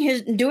 Doing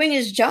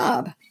his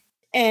job.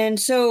 And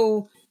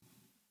so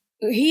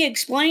he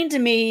explained to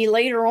me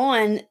later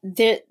on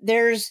that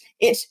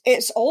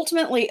it's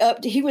ultimately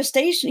up to,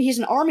 he's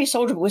an Army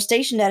soldier, but was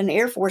stationed at an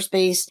Air Force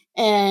base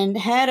and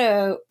had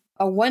a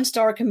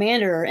 1-star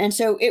commander. And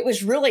so it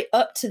was really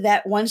up to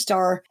that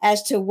 1-star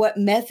as to what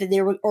method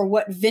or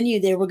what venue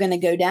they were going to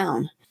go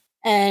down.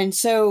 And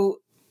so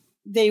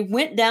they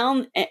went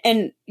down,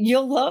 and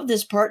you'll love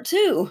this part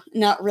too.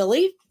 Not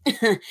really.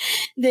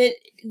 That,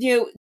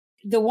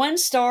 the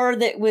 1-star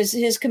that was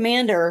his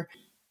commander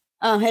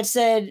had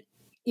said,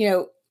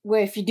 well,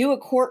 if you do a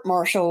court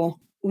martial,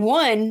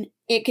 one,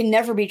 it can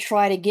never be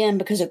tried again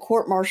because a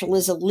court martial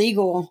is a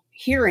legal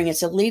hearing.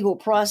 It's a legal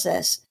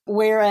process.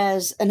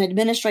 Whereas an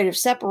administrative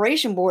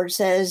separation board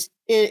is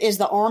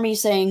the Army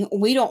saying,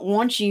 we don't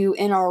want you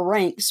in our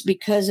ranks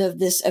because of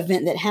this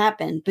event that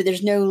happened, but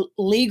there's no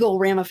legal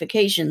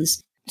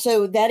ramifications.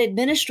 So that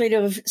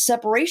administrative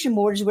separation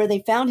board is where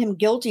they found him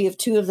guilty of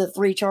 2 of the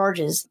 3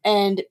 charges.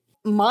 And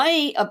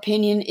my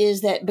opinion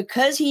is that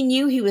because he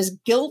knew he was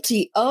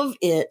guilty of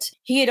it,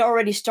 he had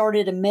already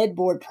started a med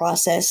board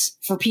process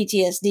for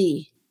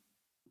PTSD.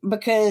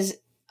 Because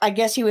I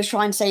guess he was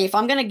trying to say, if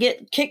I'm going to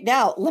get kicked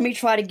out, let me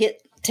try to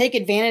take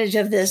advantage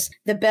of this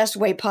the best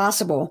way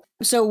possible.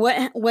 So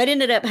what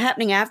ended up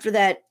happening after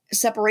that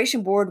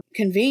separation board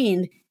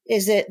convened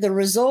is that the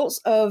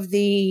results of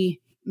the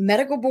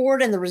medical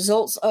board and the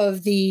results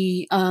of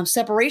the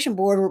separation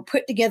board were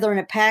put together in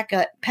a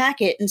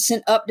packet and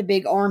sent up to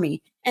Big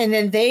Army. And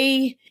then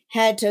they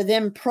had to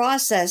then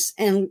process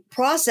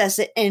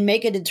it and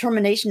make a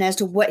determination as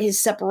to what his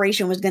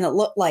separation was going to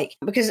look like.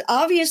 Because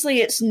obviously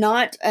it's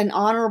not an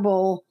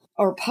honorable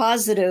or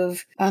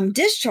positive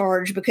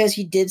discharge because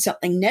he did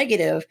something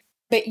negative,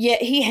 but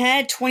yet he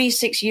had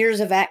 26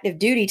 years of active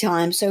duty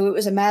time. So it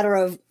was a matter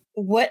of,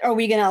 what are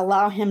we going to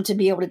allow him to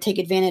be able to take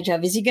advantage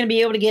of? Is he going to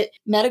be able to get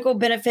medical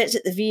benefits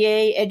at the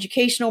VA,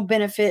 educational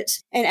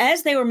benefits? And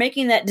as they were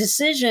making that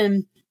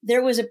decision,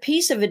 there was a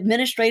piece of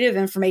administrative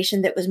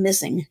information that was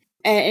missing.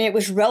 And it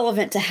was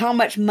relevant to how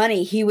much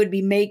money he would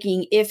be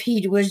making if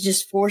he was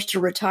just forced to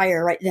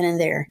retire right then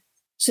and there.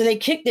 So they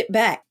kicked it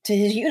back to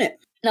his unit.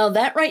 Now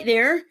that right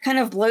there kind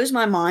of blows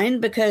my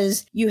mind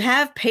because you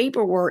have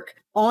paperwork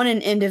on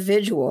an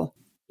individual.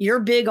 Your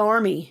big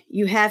army,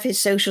 you have his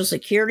social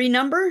security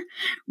number,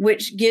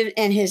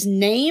 and his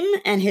name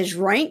and his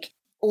rank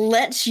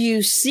lets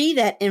you see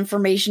that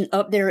information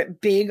up there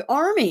at Big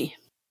Army.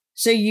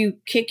 So you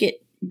kick it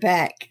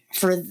back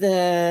for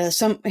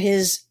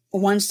his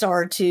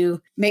 1-star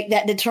to make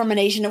that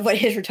determination of what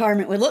his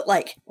retirement would look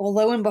like. Well,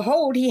 lo and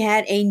behold, he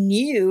had a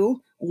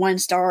new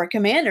 1-star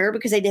commander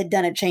because they had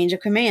done a change of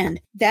command.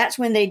 That's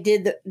when they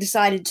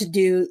decided to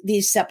do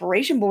the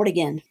separation board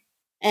again.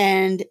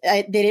 And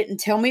they didn't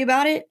tell me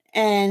about it.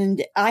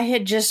 And I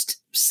had just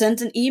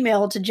sent an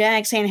email to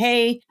JAG saying,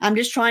 hey, I'm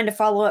just trying to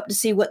follow up to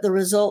see what the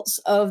results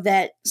of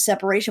that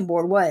separation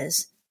board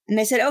was. And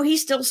they said, oh,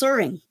 he's still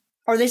serving.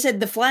 Or they said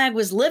the flag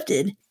was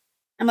lifted.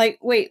 I'm like,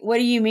 wait, what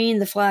do you mean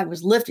the flag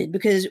was lifted?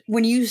 Because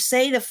when you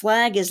say the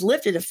flag is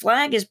lifted, a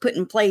flag is put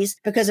in place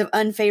because of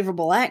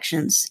unfavorable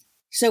actions.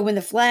 So when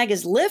the flag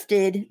is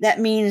lifted,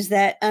 that means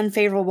that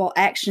unfavorable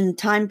action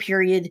time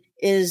period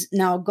is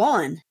now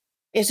gone.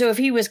 And so if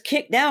he was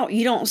kicked out,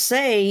 you don't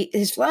say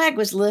his flag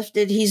was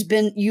lifted.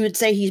 You would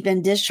say he's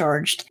been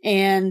discharged.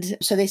 And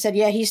so they said,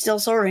 yeah, he's still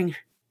serving.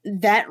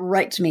 That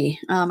wrecked me.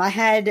 I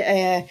had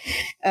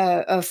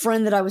a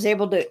friend that I was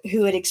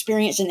who had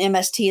experienced an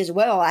MST as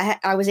well.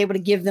 I was able to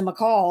give them a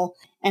call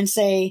and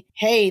say,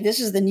 hey,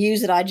 this is the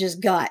news that I just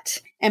got.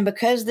 And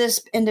because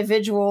this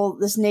individual,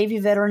 this Navy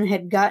veteran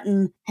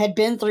had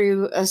been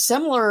through a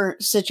similar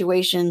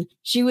situation,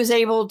 she was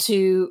able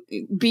to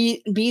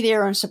be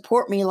there and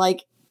support me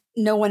like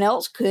no one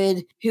else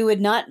could who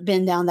had not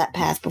been down that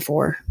path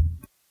before.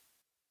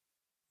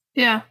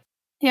 Yeah.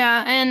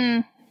 Yeah.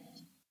 And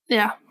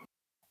yeah,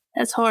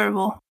 that's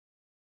horrible.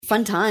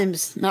 Fun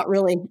times. Not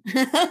really.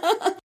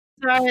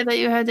 Sorry that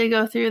you had to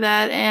go through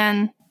that.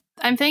 And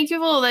I'm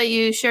thankful that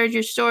you shared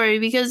your story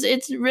because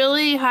it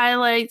really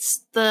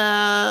highlights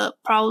the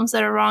problems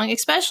that are wrong,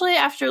 especially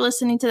after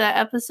listening to that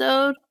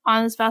episode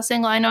on the spouse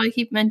angle. I know I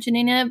keep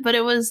mentioning it, but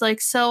it was like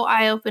so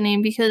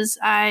eye-opening because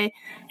I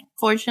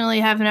fortunately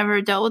have never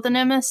dealt with an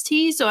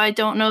MST, so I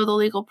don't know the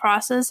legal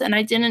process, and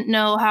I didn't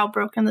know how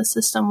broken the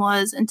system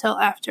was until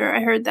after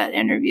I heard that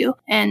interview.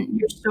 And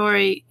your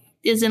story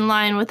is in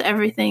line with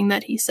everything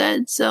that he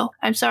said. So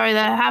I'm sorry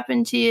that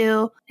happened to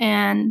you,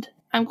 and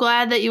I'm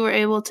glad that you were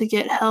able to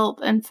get help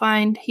and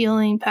find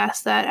healing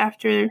past that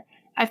after.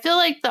 I feel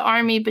like the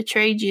Army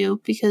betrayed you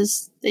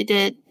because they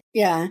did.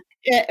 Yeah.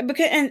 Yeah,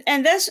 because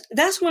and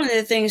that's one of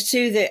the things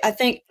too that I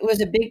think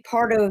was a big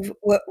part of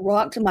what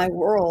rocked my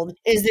world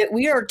is that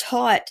we are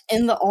taught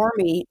in the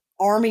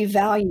Army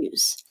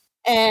values.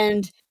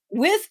 And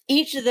with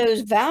each of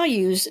those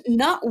values,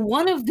 not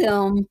one of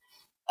them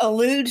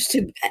alludes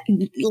to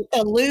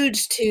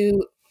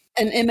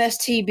an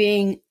MST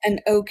being an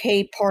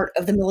okay part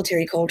of the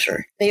military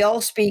culture. They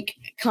all speak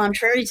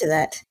contrary to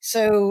that.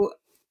 So,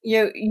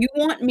 you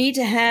want me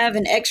to have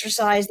and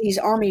exercise these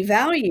Army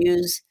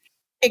values,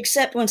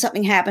 except when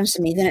something happens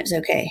to me, then it's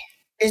okay,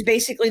 is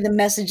basically the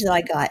message that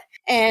I got.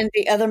 And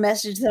the other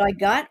message that I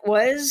got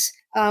was,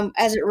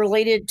 as it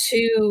related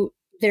to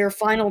their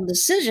final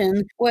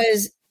decision,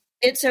 was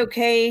it's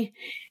okay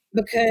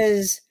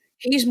because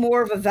he's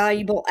more of a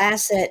valuable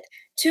asset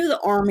to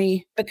the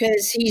Army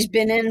because he's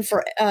been in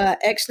for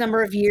X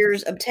number of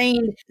years,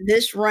 obtained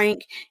this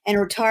rank, and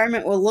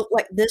retirement will look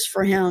like this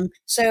for him.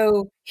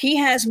 So he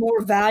has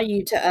more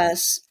value to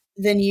us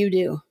than you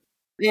do.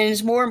 And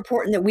it's more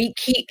important that we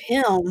keep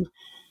him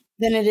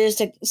than it is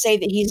to say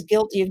that he's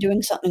guilty of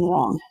doing something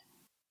wrong.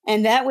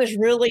 And that was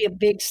really a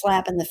big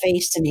slap in the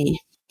face to me.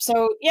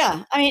 So,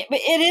 yeah, I mean, but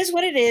it is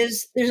what it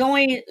is. There's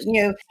only,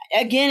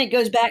 again, it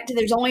goes back to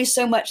there's only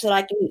so much that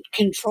I can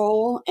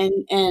control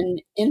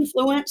and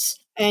influence.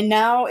 And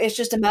now it's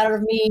just a matter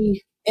of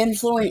me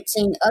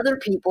influencing other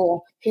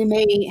people who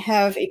may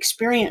have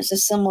experienced a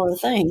similar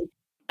thing.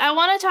 I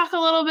want to talk a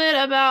little bit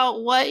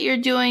about what you're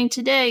doing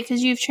today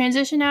because you've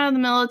transitioned out of the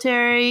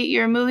military,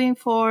 you're moving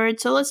forward.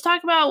 So let's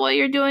talk about what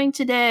you're doing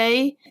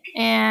today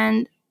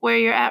and where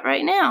you're at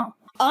right now.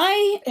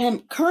 I am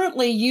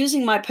currently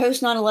using my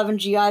post 9/11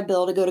 GI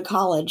Bill to go to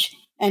college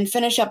and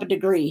finish up a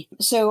degree.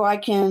 So I'm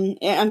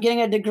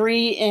getting a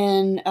degree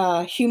in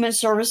human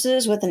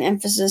services with an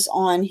emphasis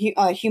on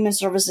human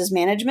services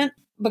management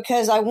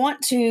because I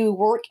want to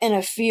work in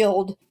a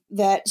field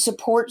that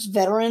supports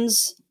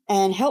veterans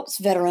and helps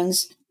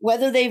veterans,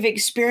 whether they've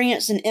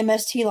experienced an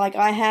MST like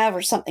I have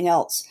or something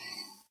else.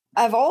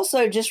 I've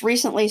also just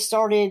recently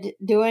started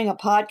doing a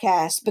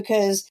podcast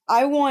because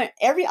I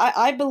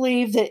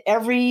believe that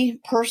every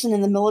person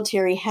in the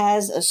military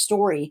has a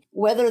story,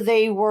 whether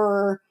they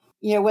were,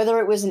 whether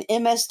it was an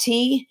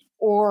MST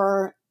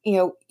or,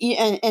 and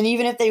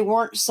even if they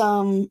weren't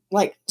some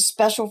like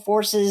special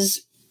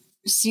forces,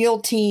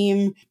 SEAL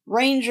team,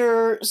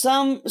 Ranger,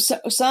 some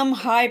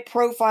high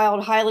profile,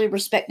 highly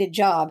respected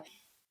job.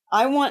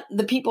 I want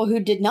the people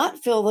who did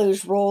not fill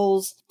those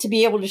roles to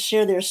be able to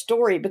share their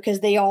story because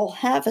they all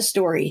have a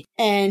story.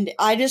 And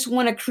I just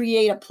want to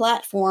create a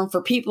platform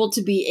for people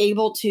to be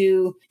able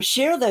to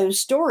share those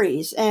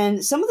stories.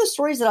 And some of the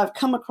stories that I've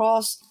come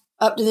across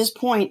up to this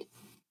point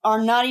are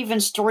not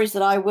even stories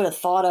that I would have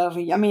thought of.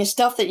 I mean, it's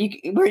stuff that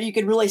where you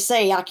could really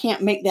say, I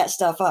can't make that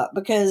stuff up,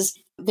 because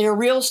they're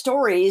real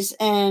stories,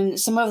 and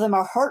some of them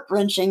are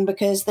heart-wrenching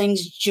because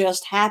things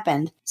just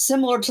happened.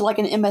 Similar to like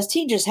an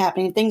MST just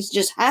happening. Things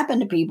just happen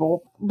to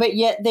people, but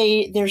yet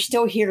they're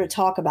still here to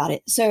talk about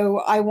it. So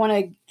I want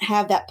to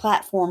have that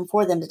platform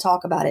for them to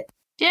talk about it.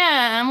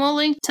 Yeah, and we'll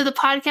link to the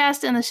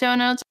podcast in the show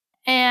notes.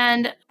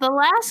 And the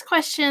last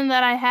question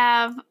that I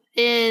have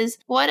is,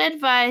 what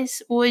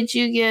advice would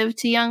you give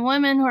to young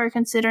women who are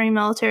considering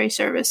military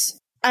service?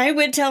 I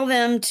would tell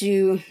them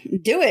to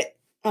do it.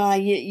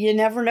 You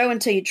never know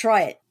until you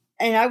try it.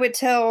 And I would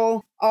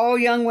tell all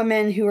young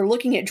women who are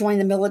looking at joining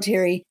the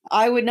military,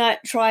 I would not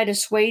try to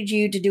sway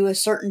you to do a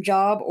certain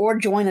job or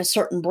join a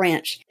certain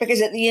branch,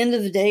 because at the end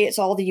of the day, it's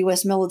all the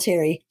U.S.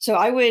 military. So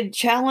I would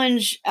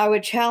challenge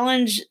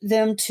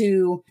them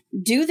to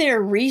do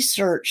their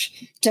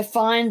research to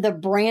find the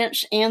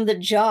branch and the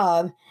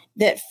job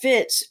that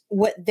fits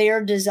what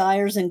their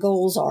desires and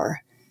goals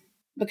are,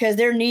 because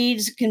their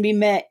needs can be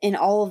met in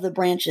all of the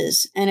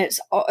branches. And it's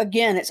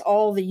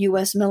all the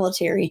U.S.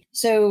 military.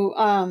 So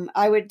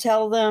I would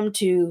tell them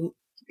to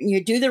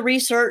do the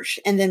research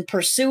and then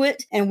pursue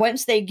it. And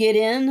once they get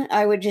in,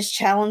 I would just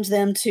challenge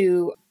them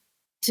to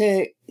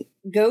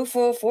go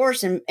full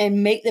force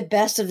and make the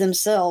best of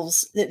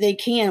themselves that they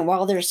can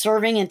while they're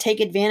serving, and take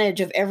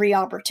advantage of every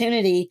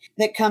opportunity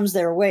that comes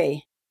their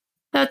way.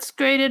 That's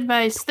great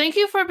advice. Thank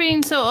you for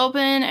being so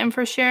open and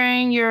for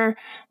sharing your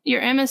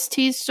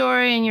MST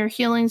story and your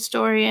healing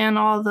story and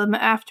all the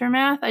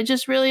aftermath. I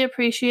just really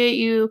appreciate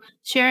you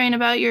sharing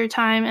about your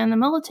time in the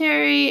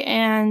military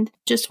and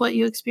just what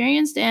you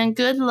experienced, and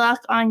good luck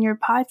on your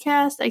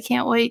podcast. I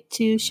can't wait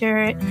to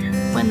share it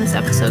when this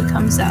episode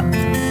comes out.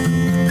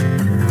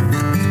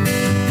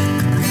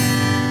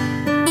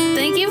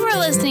 Thank you for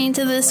listening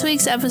to this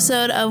week's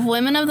episode of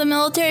Women of the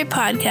Military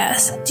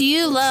Podcast. Do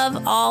you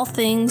love all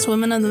things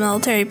Women of the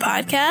Military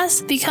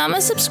Podcast? Become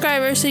a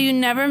subscriber so you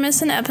never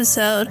miss an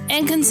episode,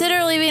 and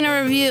consider leaving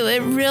a review.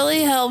 It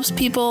really helps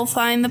people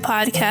find the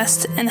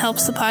podcast and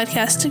helps the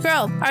podcast to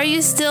grow. Are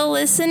you still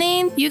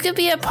listening? You could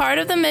be a part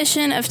of the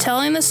mission of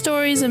telling the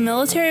stories of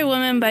military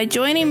women by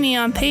joining me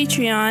on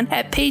Patreon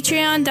at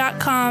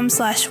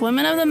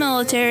patreon.com/women of the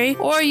military,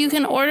 or you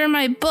can order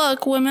my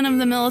book, Women of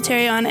the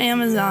Military, on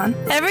Amazon.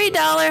 Every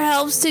dollar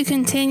helps to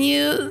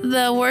continue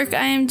the work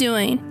I am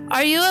doing.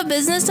 Are you a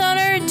business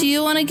owner? Do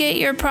you want to get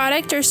your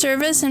product or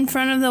service in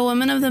front of the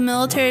Women of the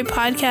Military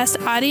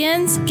podcast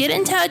audience? Get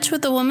in touch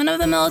with the Women of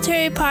the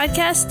Military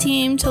podcast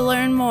team to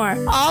learn more.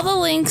 All the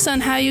links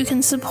on how you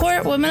can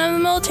support Women of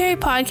the Military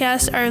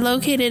podcast are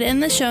located in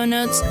the show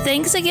notes.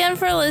 Thanks again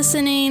for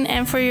listening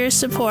and for your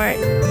support.